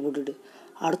 அவன் பேக்கில் போட்டுட்டு.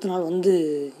 அடுத்த நாள் வந்து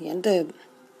என்கிட்ட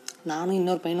நானும்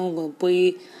இன்னொரு பையனும் போய்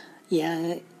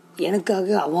எனக்காக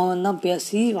அவன் தான்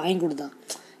பேசி வாங்கி கொடுத்தான்.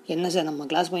 என்ன சார், நம்ம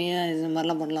கிளாஸ் பையன் இது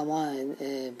மாதிரிலாம் பண்ணலாமா,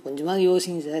 கொஞ்சமாவது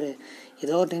யோசிங்க சார்,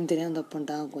 ஏதோ ஒரு டைம் தெரியாமல் தப்பு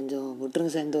பண்ணிட்டான், கொஞ்சம்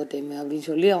விட்டுருங்க சார் இந்த ஒரு டைம் அப்படின்னு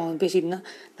சொல்லி அவன் பேசிட்டுனா,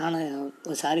 நான்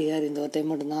சாரி சார் இந்த ஒரு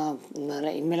டைம் மட்டும்தான்,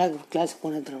 இனிமேலாம் கிளாஸுக்கு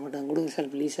ஃபோன் எடுத்துட மாட்டேன், கொடுங்க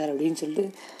சார் ப்ளீஸ் சார் அப்படின்னு சொல்லிட்டு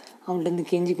அவன்கிட்ட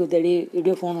கெஞ்சி குத்தாடி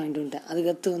எப்படியோ ஃபோன் வாங்கிட்டு வந்துட்டேன்.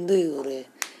 அதுக்கடுத்து வந்து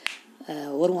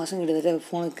ஒரு மாதம் கிட்டத்தட்ட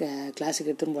ஃபோனுக்கு கிளாஸுக்கு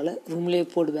எடுத்துன்னு போல் ரூம்லேயே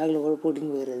போட்டு பேக்கில்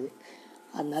போட்டுன்னு போயிடுறது.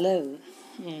 அதனால்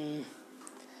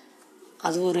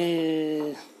அது ஒரு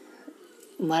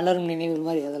மலரும் நினைவுகள்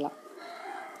மாதிரி. அதெல்லாம்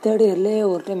தேர்ட் இயர்லேயே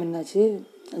ஒரு டைம் என்னாச்சு,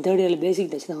 தேர்ட் இயரில்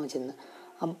பேசிக் டச் தான் வச்சுருந்தேன்.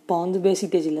 அப்போ வந்து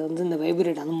பேசிக் டச்சில் வந்து இந்த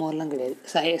வைப்ரேட் அந்த மாதிரிலாம் கிடையாது.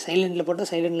 சைலண்டில்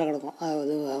போட்டால் சைலண்டில் கிடக்கும்,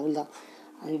 அது அவ்வளோதான்.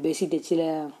 அது பேசிக் டச்சில்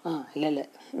இல்லை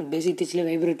பேசிக் டச்சில்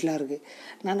வைப்ரேட்லாம் இருக்குது.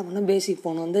 நான் என்ன பண்ணேன், பேசிக்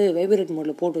ஃபோன் வந்து வைப்ரேட்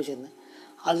மோடில் போட்டு வச்சுருந்தேன்.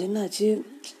 அது என்னாச்சு,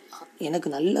 எனக்கு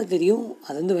நல்லா தெரியும்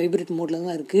அது வந்து வைப்ரேட் மோடில்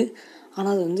தான் இருக்குது.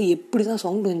 ஆனால் அது வந்து எப்படி தான்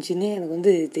சவுண்டு வந்துச்சுன்னே எனக்கு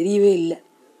வந்து தெரியவே இல்லை.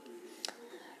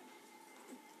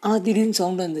 ஆனால் திடீர்னு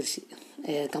சவுண்டு வந்துருச்சு,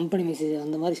 கம்பெனி மெசேஜ்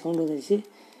அந்த மாதிரி சவுண்டு வந்துருச்சு.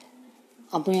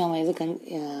 அப்போயும் அவன் எதுவும்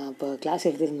இப்போ கிளாஸ்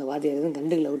எடுத்துருந்த வாத்தியார் எதுவும்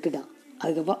கண்டுகளை விட்டுட்டான்.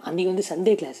 அதுக்கப்புறம் அன்றைக்கி வந்து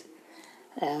சண்டே கிளாஸ்,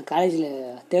 காலேஜில்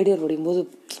தேர்ட் இயர் படிக்கும்போது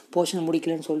போர்ஷன்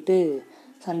முடிக்கலன்னு சொல்லிட்டு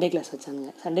சண்டே கிளாஸ்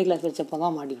வச்சானுங்க. சண்டே கிளாஸ் வச்சப்போ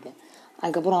தான் மாட்டிக்கிட்டேன்.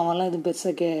 அதுக்கப்புறம் அவன்லாம் எதுவும்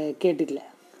பெருசாக கேட்டுக்கல.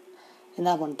 என்ன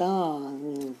பண்ணிட்டான்,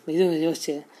 இது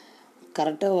யோசிச்சு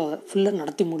கரெக்டாக ஃபுல்லாக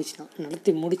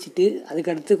நடத்தி முடிச்சுட்டு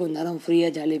அதுக்கடுத்து கொஞ்ச நேரம்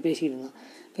ஃப்ரீயாக ஜாலியாக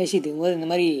பேசிகிட்டு இருக்கும்போது இந்த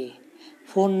மாதிரி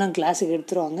ஃபோன் தான் கிளாஸுக்கு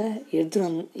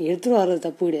எடுத்துகிட்டு வர்றது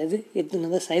தப்பு கிடையாது, எடுத்துன்னு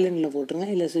வந்தால் சைலண்டில் போட்டுருங்க,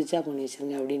 இல்லை சுவிட்ச் ஆஃப் பண்ணி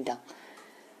வச்சுருங்க அப்படின்ட்டான்.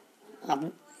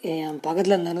 என்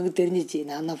பக்கத்தில் இருந்தவனுக்கு தெரிஞ்சிச்சு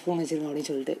நான் தான் ஃபோன் வச்சுருக்கேன் அப்படின்னு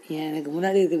சொல்லிட்டு. எனக்கு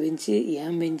முன்னாடி இருக்க பெஞ்சு,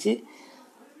 என் பெஞ்சு,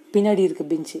 பின்னாடி இருக்க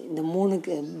பெஞ்சு, இந்த 3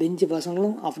 பெஞ்சு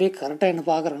பசங்களும் அப்படியே கரெக்டாக என்னை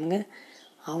பார்க்குறானுங்க.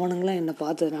 அவனுங்களாம் என்னை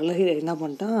பார்த்ததுனால என்ன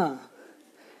பண்ணிட்டான்,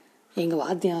 எங்கள்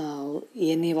வாத்தியம்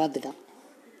என்னையை பார்த்துட்டான்.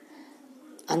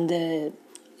 அந்த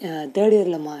தேர்ட்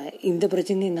இயரில் இந்த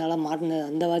பிரச்சனையும் என்னால் மாட்டினது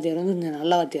அந்த வாத்தியார் வந்து கொஞ்சம்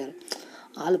நல்ல வாத்தியார்.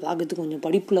 ஆள் பார்க்கறதுக்கு கொஞ்சம்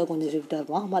படிப்பில் கொஞ்சம் ஸ்ட்ரிக்டாக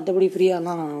இருப்பான். மற்றபடி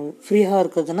ஃப்ரீயாக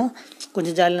இருக்கிறதுனா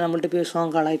கொஞ்சம் ஜாலியாக நம்மள்ட்ட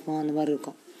பேசுவான், கலாய்ப்பான், அந்த மாதிரி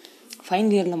இருக்கும்.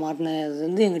 ஃபைனல் இயரில் மாட்டினது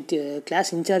வந்து எங்கள்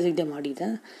கிளாஸ் இன்சார்ஜிக்கிட்டே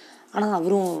மாட்டிக்கிட்டேன். ஆனால்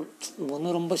அவரும்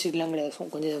ஒன்றும் ரொம்ப ஸ்ட்ரிக்ட்லாம் கிடையாது,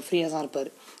 கொஞ்சம் ஃப்ரீயாக தான்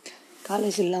இருப்பார்.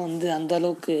 காலேஜிலாம் வந்து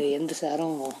அந்தளவுக்கு எந்த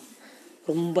சாரும்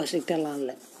ரொம்ப ஸ்ட்ரிக்டாலாம்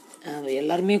இல்லை,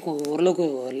 எல்லாருமே ஓரளவுக்கு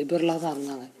லிபரலாக தான்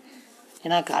இருந்தாங்க.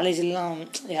 ஏன்னா காலேஜிலாம்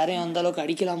யாரையும் அந்தளவுக்கு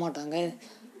அடிக்கலாம் மாட்டாங்க.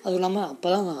 அதுவும் இல்லாமல் அப்போ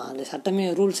தான் அந்த சட்டமே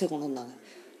ரூல்ஸே கொண்டு வந்தாங்க,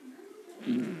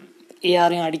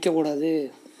 யாரையும் அடிக்கக்கூடாது,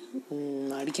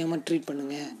 அடிக்காமல் ட்ரீட்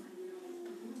பண்ணுங்கள்,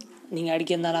 நீங்கள்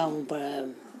அடிக்கிறதால அவன் இப்போ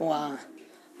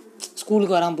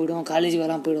ஸ்கூலுக்கு வராமல் போயிடுவான், காலேஜுக்கு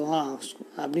வராமல் போயிடுவான்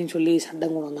அப்படின்னு சொல்லி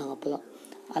சட்டம் கொண்டு வந்தாங்க அப்போ தான்.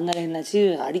 அதனால் என்னாச்சு,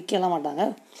 அடிக்கலாம் மாட்டாங்க,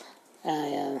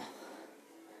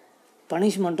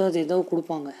 பனிஷ்மெண்ட்டும் அது ஏதோ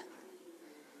கொடுப்பாங்க,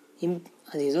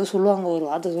 அது ஏதோ சொல்லுவாங்க, ஒரு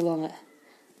வார்த்தை சொல்லுவாங்க,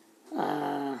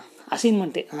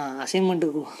 அசைன்மெண்ட்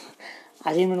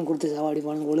கொடுத்து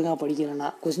சாவடிப்பானுங்க ஒழுங்காக படிக்கலன்னா.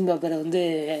 கொஸ்டின் பேப்பரை வந்து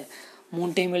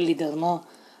 3 டைம் எழுதி தரணும்,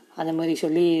 அந்த மாதிரி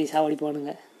சொல்லி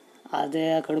சாவடிப்பானுங்க. அது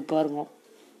கடுப்பாக இருக்கும்.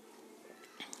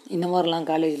 இந்த மாதிரிலாம்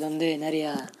காலேஜில் வந்து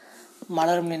நிறையா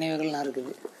மலரும் நினைவுகள்லாம்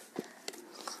இருக்குது.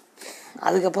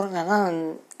 அதுக்கப்புறம் என்னென்னா,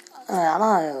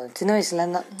 ஆனால் சின்ன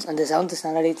வயசுலேருந்து அந்த 7th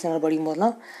ஸ்டாண்டர்ட் 8th ஸ்டாண்டர்ட்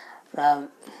படிக்கும்போதெல்லாம்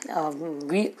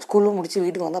ஸ்கூலில் முடித்து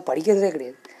வீட்டுக்கு வந்தால் படிக்கிறதே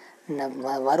கிடையாது.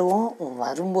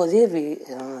 வரும்போதே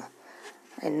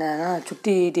என்னன்னா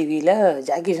சுட்டி டிவியில்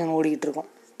ஜாக்கி சான் ஓடிக்கிட்டு இருக்கோம்.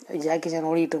 ஜாக்கி சான்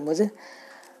ஓடிக்கிட்டு இருக்கும்போது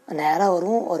நேராக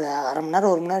வரும், ஒரு அரை மணி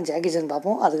நேரம் 1 மணி நேரம் ஜாக்கி சான்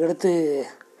பார்ப்போம். அதுக்கடுத்து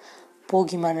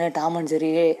போக்கிமானு, டாம் அண்ட்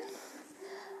ஜெர்ரி,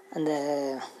 அந்த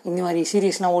இந்த மாதிரி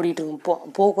சீரியஸ்லாம் ஓடிக்கிட்டு இருக்கும்.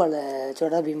 போக்கோல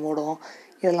சோட்டா பீம் ஓடும்,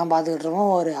 இதெல்லாம் பார்த்துக்கிட்டு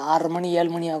இருக்கோம். ஒரு 6:30 மணி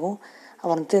 7 மணி ஆகும்.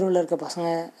 அப்புறம் தெருவில் இருக்க பசங்க,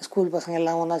 ஸ்கூல் பசங்க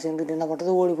எல்லாம் ஒன்றா சேர்ந்துட்டு என்ன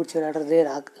பண்ணுறது, ஓடி பிடிச்சி விளையாடுறது,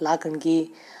 lock and key,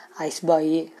 ice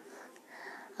boy,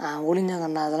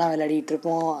 ஒளிஞ்சங்கண்ணா அதெல்லாம் விளையாடிக்கிட்டு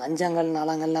இருப்போம். 5ஆங்கல்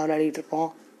 4ஆங்கல்லாம் விளையாடிக்கிட்டு இருப்போம்.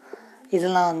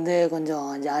 இதெல்லாம் வந்து கொஞ்சம்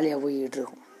ஜாலியாக போய்கிட்டு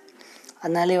இருக்கும்.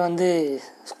 அதனாலே வந்து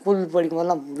ஸ்கூல்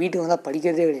படிக்கும்போதெல்லாம் வீட்டுக்கு வந்தால்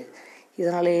படிக்கிறதே கிடையாது.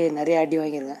 இதனாலே நிறைய அடி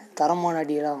வாங்கியிருக்கேன், தரமான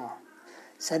அடியெல்லாம்,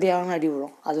 சரியான அடி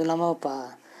விடும். அதுவும் இல்லாமல் இப்போ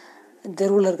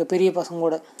தெருவில் இருக்க பெரிய பசங்க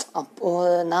கூட,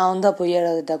 அப்போது நான் வந்து அப்போ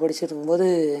 7th படிச்சுட்டு இருக்கும்போது,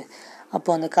 அப்போ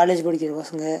அந்த காலேஜ் படிக்கிற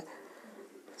பசங்க,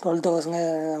 12th பசங்க,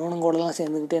 அவனுங்க கூடலாம்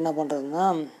சேர்ந்துக்கிட்டு என்ன பண்ணுறதுன்னா,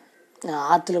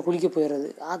 ஆற்றுல குளிக்க போயிடுறது.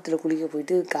 ஆற்றுல குளிக்க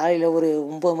போயிட்டு காலையில் ஒரு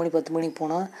 9 மணி 10 மணிக்கு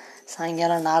போனால்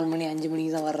சாயங்காலம் 4 மணி 5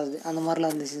 மணிக்கு தான் வர்றது. அந்த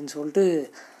மாதிரிலாம் இருந்துச்சுன்னு சொல்லிட்டு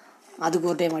அதுக்கு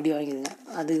ஒரு டைம் அடி வாங்கிடுங்க.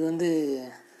 அதுக்கு வந்து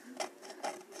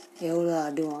எவ்வளோ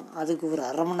அடிவான். அதுக்கு ஒரு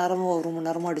அரை மணி நேரமோ 1 மணி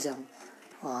நேரமோ அடித்தாங்க.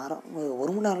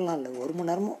 1 மணி நேரம்லாம் இல்லை, 1 மணி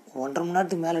நேரமோ 1.5 மணி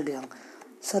நேரத்துக்கு மேலே அடித்தாங்க.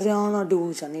 சரியான அடி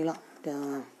விழுந்துச்சு அன்றைக்கெலாம்.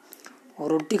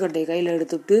 ஒரு ரொட்டி கட்டையை கையில்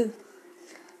எடுத்துக்கிட்டு,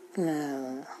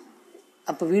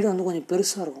 அப்போ வீடு வந்து கொஞ்சம்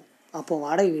பெருசாக இருக்கும். அப்போ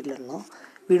வாடகை வீட்டில் இருந்தோம்.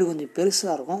 வீடு கொஞ்சம்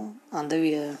பெருசாக இருக்கும். அந்த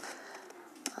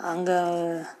அங்கே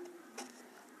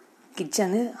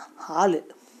கிச்சனு, ஹால்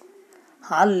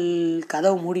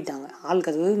கதவை மூடிட்டாங்க. ஹால்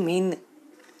கதவு மெயின்,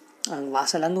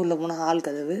 வாசலேருந்து உள்ளே போனால்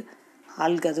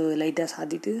ஹால் கதவு லைட்டாக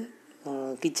சாத்திட்டு,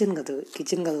 கிச்சன்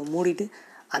கதவு மூடிட்டு,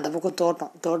 அந்த பக்கம்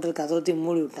தோட்டத்து கதவத்தையும்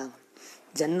மூடி விட்டாங்க.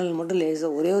 ஜன்னல் மட்டும்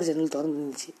லேசாக ஒரே ஒரு ஜன்னல்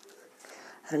திறந்துருந்துச்சு.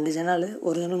 2 ஜன்னல்,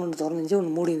 ஒரு ஜன்னல் மட்டும் திறந்துருந்துச்சு,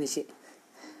 ஒன்று மூடி இருந்துச்சு.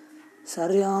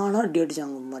 சரியான அடி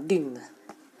அடித்தாங்க.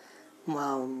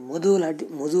 முதுகில்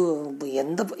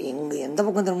எந்த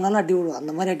பக்கம் திரும்பினாலும் அடி விடுவோம்.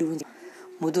 அந்த மாதிரி அடி விழுந்து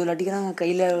முதுகில் அடிக்கிறாங்க,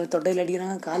 கையில் தொட்டையில்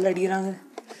அடிக்கிறாங்க, காலில் அடிக்கிறாங்க.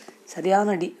 சரியான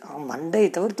அடி. மண்டையை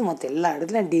தவிர்த்து மற்ற எல்லா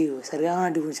இடத்துலையும் சரியான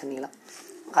அடி விழுந்து சொன்னீங்களாம்.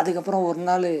 அதுக்கப்புறம் ஒரு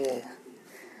நாள்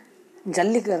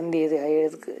ஜல்லிக்கரண்டி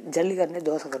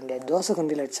தோசை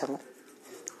கரண்டியில் அடித்தாங்க.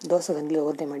 தோசை கரண்டியில்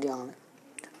ஒரு டைம் அடி வாங்கினேன்.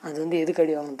 அது வந்து எதுக்கு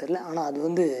அடி வாங்கினு தெரியல. ஆனால் அது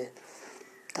வந்து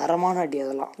தரமான அடி.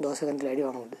 அதெல்லாம் தோசை கரண்டியில் அடி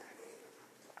வாங்கினது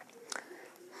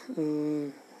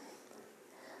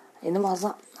இந்த மாதிரி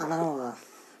தான். ஆனால்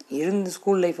இருந்த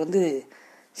ஸ்கூல் லைஃப் வந்து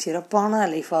சிறப்பான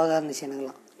லைஃபாக தான் இருந்துச்சு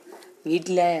எனக்குலாம்.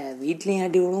 வீட்லேயும்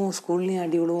அடி விடுவோம், ஸ்கூல்லேயும்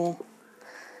அடி விடுவோம்.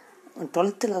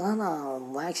 12th தான் நான்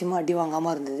மேக்ஸிமம் அடி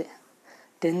வாங்காமல் இருந்தது.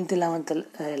 10th 11th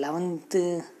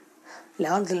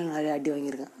நிறைய அடி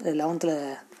வாங்கியிருக்கேன். 11th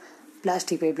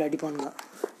பிளாஸ்டிக் பைப்பில் அடிப்பானுங்க.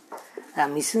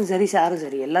 மிஸ்ஸும் சரி, சாரும்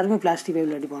சரி, எல்லாருமே பிளாஸ்டிக்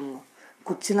பைப்பில் அடிப்பானுங்க.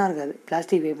 குச்சிலாம் இருக்காது,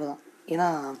 பிளாஸ்டிக் பைப்பு தான். ஏன்னா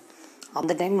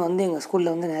அந்த டைமில் வந்து எங்கள்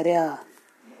ஸ்கூலில் வந்து நிறையா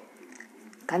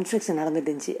கன்ஸ்ட்ரக்ஷன் நடந்துட்டு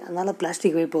இருந்துச்சு. அதனால்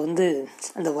பிளாஸ்டிக் பைப்பை வந்து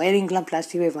அந்த ஒயரிங்க்கெலாம்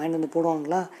பிளாஸ்டிக் பைப் வாங்கிட்டு வந்து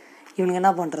போடுவாங்களா. இவனுங்க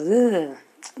என்ன பண்ணுறது,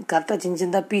 கரெக்டாக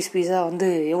சின்னதாக பீஸாக வந்து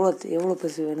எவ்வளோ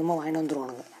பெருசு வேணுமோ வாங்கிட்டு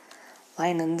வந்துடுவானுங்க.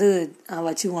 வாங்கிட்டு வந்து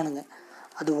வச்சுக்குவானுங்க.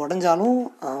 அது உடஞ்சாலும்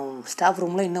ஸ்டாஃப்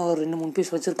ரூமில் இன்னும் ஒரு 2-3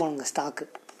 பீஸ் வச்சுருப்பானுங்க ஸ்டாக்கு.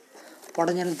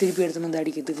 உடஞ்சாலும் திருப்பி எடுத்துன்னு வந்து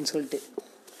அடிக்கிறதுக்குன்னு சொல்லிட்டு.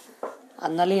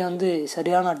 அதனாலேயே வந்து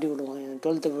சரியான அடி விடுவோம்.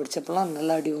 12th படித்தப்பெல்லாம்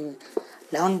நல்லா அடி விடுவோம்.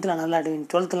 11th நல்லா அடி,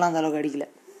 12th அந்த அளவுக்கு அடிக்கலை.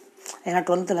 ஏன்னா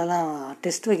 12th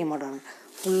டெஸ்ட் வைக்க மாட்டாங்க.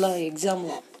 ஃபுல்லாக எக்ஸாம்,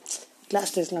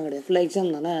 கிளாஸ் டெஸ்ட்லாம் கிடையாது, ஃபுல்லாக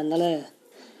எக்ஸாம் தானே. அதனால்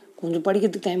கொஞ்சம்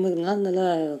படிக்கிறதுக்கு டைம் இருக்குதுனால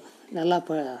நல்லா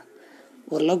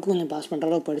ஓரளவுக்கு கொஞ்சம் பாஸ் பண்ணுற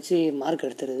அளவுக்கு படித்து மார்க்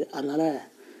எடுத்துருது. அதனால்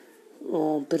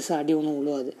பெருசாக அடி ஒன்றும்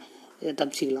விழுவாது,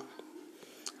 தப்பிச்சிக்கலாம்.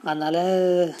 அதனால்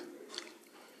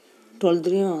 12th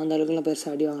அந்த அளவுக்குலாம்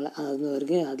பெருசாக அடி வாங்கலை.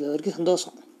 அதில் வரைக்கும்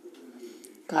சந்தோஷம்.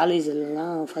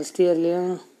 காலேஜ்லாம் ஃபஸ்ட்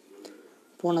இயர்லேயும்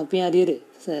போனப்பையும் அரியரு,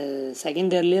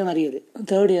 செகண்ட் இயர்லேயும் அரியரு,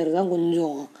 தேர்ட் இயர் தான்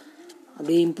கொஞ்சம்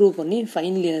அப்படியே இம்ப்ரூவ் பண்ணி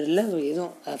ஃபைனல் இயரில்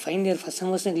எதுவும் final year first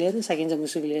semester clear, second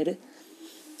semester clear,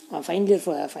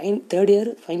 third year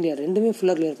final year ரெண்டுமே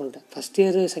ஃபுல்லாக கிளியர் பண்ணிட்டேன். First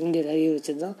year second year arrear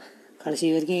வச்சது தான்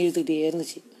கடைசி வரைக்கும் இழுத்துக்கிட்டே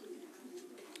இருந்துச்சு.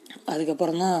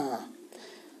 அதுக்கப்புறம் தான்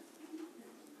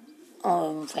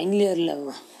ஃபைனல் இயரில்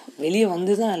வெளியே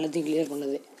வந்து தான் எல்லாத்தையும் கிளியர்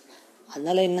பண்ணது.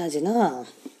 அதனால் என்ன ஆச்சுன்னா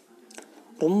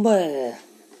ரொம்ப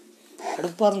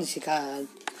கடுப்பாக இருந்துச்சு.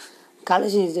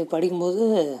 காலேஜ் படிக்கும்போது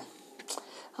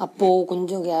அப்போது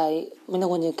கொஞ்சம்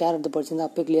இன்னும் கொஞ்சம் கேர் எடுத்து படிச்சிருந்தா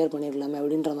அப்போ கிளியர் பண்ணிடலாமே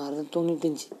அப்படின்ற மாதிரி தான் தோணிட்டு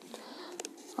இருந்துச்சு.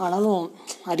 ஆனாலும்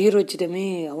அரியர் வச்சுட்டோமே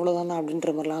அவ்வளோதானே அப்படின்ற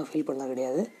மாதிரிலாம் ஃபீல் பண்ண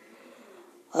கிடையாது.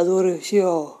 அது ஒரு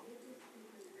விஷயம்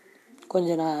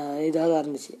கொஞ்சம் இதாக தான்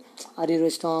இருந்துச்சு. அரியர்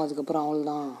வச்சிட்டோம், அதுக்கப்புறம்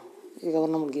அவ்வளோதான்,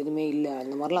 இதுக்கப்புறம் நம்மளுக்கு எதுவுமே இல்லை,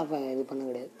 அந்த மாதிரிலாம் அப்போ இது பண்ண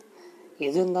கிடையாது.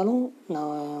 எது இருந்தாலும்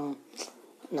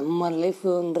நம்ம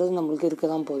லைஃப்ன்றது நம்மளுக்கு இருக்க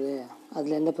தான் போகுது,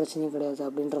 அதில் எந்த பிரச்சனையும் கிடையாது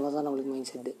அப்படின்ற மாதிரி தான் நம்மளுக்கு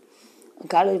மைண்ட் செட்டு.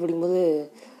 காலேஜ் படிக்கும்போது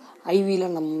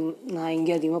ஐவியில் நான்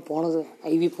எங்கேயும் அதிகமாக போனது,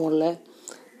 ஐவி போகல.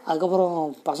 அதுக்கப்புறம்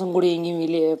பசங்க கூட எங்கேயும்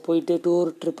வெளியே போயிட்டு டூர்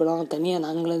ட்ரிப்பெல்லாம் தனியாக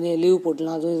நாங்களே லீவ்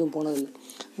போட்டுலாம் அதுவும் எதுவும் போனதில்லை.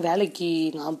 வேலைக்கு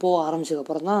நான் போக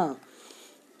ஆரம்பிச்சதுக்கப்புறம் தான்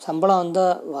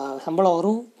சம்பளம்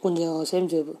வரும், கொஞ்சம்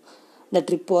சேமிச்சு இந்த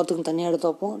ட்ரிப் போகிறதுக்கு தனியாக எடுத்து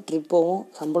வைப்போம், ட்ரிப் போவோம்,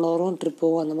 சம்பளம் வரும், ட்ரிப்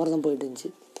போவோம், அந்த மாதிரி தான் போயிட்டு இருந்துச்சு.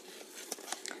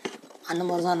 அந்த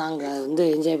மாதிரி தான் நாங்கள் வந்து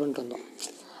என்ஜாய் பண்ணிட்டு வந்தோம்.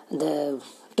 இந்த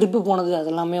ட்ரிப்பு போனது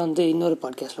அதெல்லாமே வந்து இன்னொரு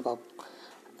பாட்காஸ்ட்டில் பார்ப்போம்.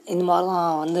 இந்த மாதிரி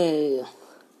தான் வந்து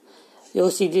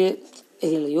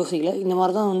யோசிக்கல, இந்த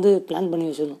மாதிரி தான் வந்து பிளான் பண்ணி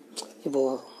வச்சுருந்தோம்.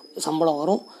 இப்போது சம்பளம்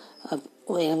வரும்,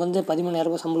 எனக்கு வந்து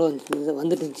 13,000 சம்பளம்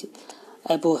வந்துட்டு இருந்துச்சு.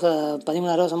 இப்போது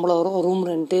 13,000 சம்பளம் வரும், ரூம்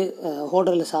ரெண்ட்டு,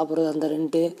 ஹோட்டலில் சாப்பிட்றது அந்த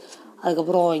ரெண்ட்டு,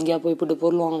 அதுக்கப்புறம் எங்கேயா போய்விட்டு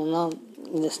பொருள் வாங்கணும்னா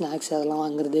இந்த ஸ்நாக்ஸ் அதெல்லாம்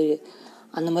வாங்குறது,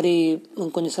 அந்த மாதிரி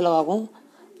கொஞ்சம் செலவாகும்,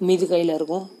 மீதி கையில்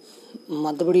இருக்கும்,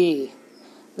 மற்றபடி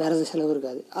வேறு எதுவும் செலவு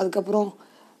இருக்காது. அதுக்கப்புறம்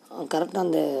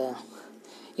கரெக்டாக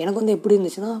எனக்கு வந்து எப்படி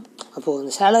இருந்துச்சுன்னா, அப்போது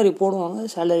அந்த சேலரி போடுவாங்க,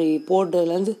 சேலரி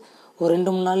போட்டதுலேருந்து ஒரு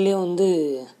 2-3 நாள்லேயே வந்து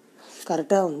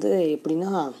கரெக்டாக வந்து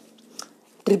எப்படின்னா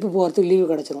ட்ரிப்பு போகிறதுக்கு லீவு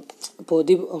கிடச்சிரும்.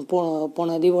 இப்போது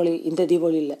போன தீபாவளி, இந்த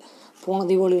தீபாவளி இல்லை, போன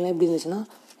தீபாவளிலாம் எப்படி இருந்துச்சுன்னா,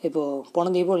 இப்போது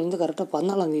போன தீபாவளி வந்து கரெக்டாக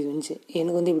 14ஆந்தேதி இருந்துச்சு.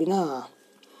 எனக்கு வந்து எப்படின்னா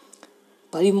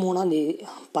 13ஆந்தேதி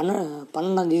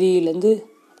 12ஆந்தேதியிலேருந்து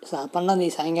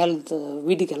 12ஆந்தேதி சாயங்காலத்து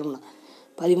வீட்டுக்கு கிளம்புனேன்.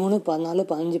 13, 14,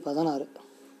 15, 16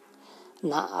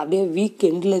 நான் அப்படியே வீக்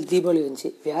எண்டில் தீபாவளி வந்துச்சு.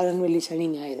 வியாழன், வெள்ளி, சனி,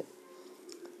 ஞாயிறு.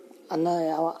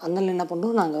 அதனால் என்ன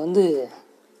பண்ணுறோம், நாங்கள் வந்து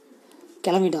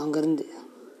கிளம்பிட்டோம் அங்கேருந்து.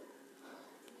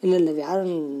 இல்லை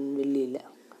வியாழன் வெள்ளி இல்லை,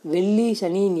 வெள்ளி,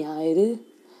 சனி, ஞாயிறு,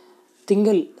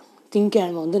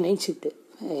 திங்கக்கிழமை வந்து நைட் ஷிஃப்ட்டு.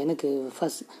 எனக்கு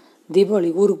ஃபஸ்ட் தீபாவளி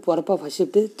ஊருக்கு போகிறப்ப ஃபஸ்ட்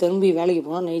ஷிஃப்ட்டு, திரும்பி வேலைக்கு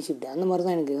போனால் நைட் ஷிஃப்ட்டு. அந்த மாதிரி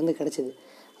தான் எனக்கு வந்து கிடச்சிது.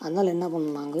 அதனால் என்ன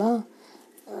பண்ணாங்களாம்,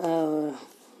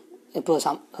 இப்போ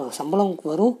சம்பளம்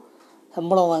வரும்.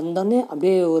 சம்பளம் வந்தோடனே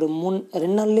அப்படியே ஒரு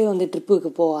 2 நாள்லேயே வந்து ட்ரிப்புக்கு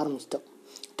போக ஆரம்பிச்சிட்டோம்.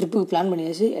 ட்ரிப்புக்கு பிளான்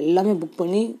பண்ணியாச்சு, எல்லாமே புக்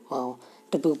பண்ணி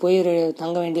ட்ரிப்புக்கு போய்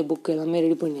தங்க வேண்டிய புக் எல்லாமே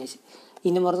ரெடி பண்ணியாச்சு.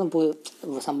 இந்த மாதிரி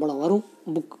தான் சம்பளம் வரும்,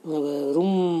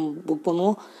 ரூம் புக்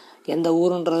பண்ணுவோம், எந்த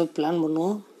ஊருன்றது பிளான்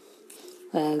பண்ணுவோம்,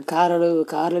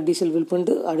 காரில் டீசல் ஃபில்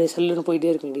பண்ணிட்டு அப்படியே செல்லுன்னு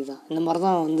போயிட்டே இருக்க வேண்டியது தான். இந்த மாதிரி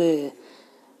தான் வந்து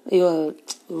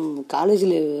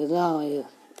காலேஜில் தான்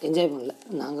என்ஜாய் பண்ணல.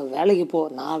 நான்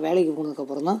வேலைக்கு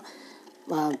போனதுக்கப்புறம் தான்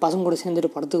பசங்க கூட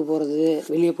சேர்ந்துட்டு படத்துக்கு போகிறது,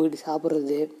 வெளியே போயிட்டு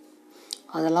சாப்பிட்றது,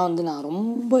 அதெல்லாம் வந்து நான்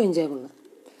ரொம்ப என்ஜாய் பண்ணேன்.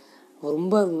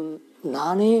 ரொம்ப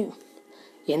நான்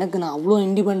அவ்வளோ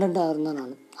இண்டிபெண்ட்டாக இருந்தேன்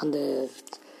நான்.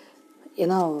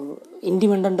 ஏன்னா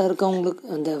இண்டிபெண்ட்டாக இருக்கவங்களுக்கு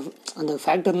அந்த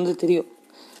ஃபேக்டர் வந்து தெரியும்.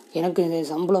 எனக்கு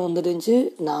சம்பளம் வந்துட்டுருந்துச்சு,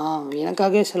 நான்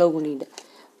எனக்காகவே செலவு பண்ணிக்கிட்டேன்.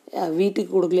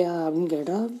 வீட்டுக்கு கொடுக்கலையா அப்படின்னு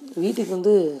கேட்டால், வீட்டுக்கு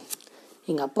வந்து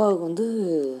எங்கள்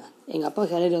அப்பா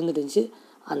சேலரி வந்துட்டுருந்துச்சு.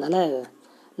 அதனால்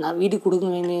நான் வீட்டுக்கு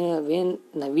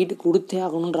நான் வீட்டுக்கு கொடுத்தே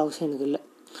ஆகணுன்ற அவசியம் எனக்கு இல்லை.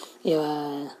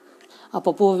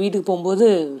 அப்பப்போ வீட்டுக்கு போகும்போது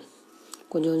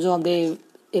கொஞ்சம் அப்படியே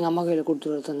எங்கள் அம்மா கையில்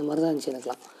கொடுத்துட்டு அந்த மாதிரி தான் இருந்துச்சு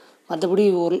எனக்குலாம். மற்றபடி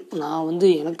நான் வந்து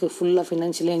எனக்கு ஃபுல்லாக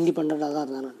ஃபினான்ஷியலாக இண்டிபெண்ட்டாக தான்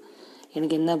இருந்தேன் நான்.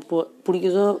 எனக்கு என்ன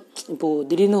பிடிக்குதோ, இப்போது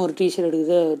திடீர்னு ஒரு டிஷர்ட்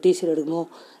எடுக்கணும்,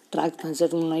 ட்ராக் பேண்ட்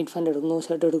எடுக்கணும், நைட் பேண்ட் எடுக்கணும்,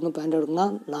 ஷர்ட் எடுக்கணும், பேண்ட் எடுக்கணும்னா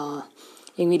நான்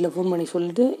எங்கள் வீட்டில் ஃபோன் பண்ணி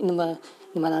சொல்லிவிட்டு, இந்த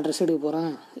மாதிரி நான் ட்ரெஸ் எடுக்க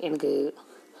போகிறேன், எனக்கு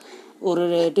ஒரு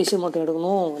டிஷர்ட் மட்டும்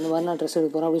எடுக்கணும், இந்த மாதிரி நான் ட்ரெஸ்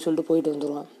எடுக்க போகிறேன் அப்படின்னு சொல்லிட்டு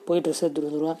போய் ட்ரெஸ்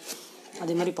எடுத்துகிட்டு வந்துடுவேன்.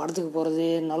 அதே மாதிரி படத்துக்கு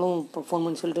போகிறதுனாலும் இப்போ ஃபோன்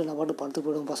பண்ணி சொல்லிட்டு நான் படத்துக்கு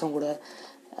போயிடுவேன் பசங்க கூட.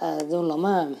 அதுவும்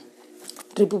இல்லாமல்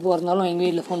ட்ரிப்பு போகிறதுனாலும் எங்கள்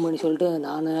வீட்டில் ஃபோன் பண்ணி சொல்லிட்டு,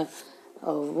 நான்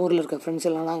ஊரில் இருக்க ஃப்ரெண்ட்ஸ்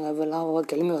எல்லாம் எல்லாம்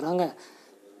கிளம்பி வராங்க,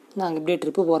 நாங்கள் இப்படியே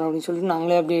ட்ரிப்பு போகிறோம் அப்படின்னு சொல்லிட்டு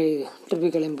நாங்களே அப்படியே ட்ரிப்பு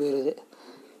கிளம்பி போயிடுது.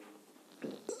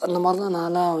 அந்த மாதிரி தான்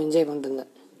நான்லாம் என்ஜாய் பண்ணிட்டு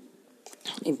இருந்தேன்.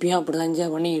 இப்பயும் அப்படி தான்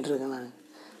என்ஜாய் பண்ணிக்கிட்டு இருக்கேன் நான்.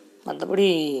 மற்றபடி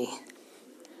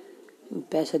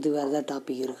பேசுறதுக்கு வேறு ஏதாவது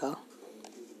டாபிக் இருக்கா?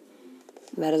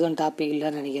 வேறு எதுவும் டாபிக்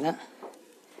இல்லைன்னு நினைக்கிறேன்.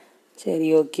 சரி,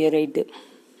 ஓகே, ரைட்டு.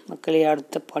 மக்களை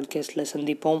அடுத்த பாட்காஸ்ட்டில்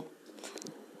சந்திப்போம்.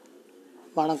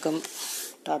 வணக்கம்,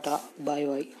 டாட்டா, பாய்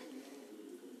பாய்.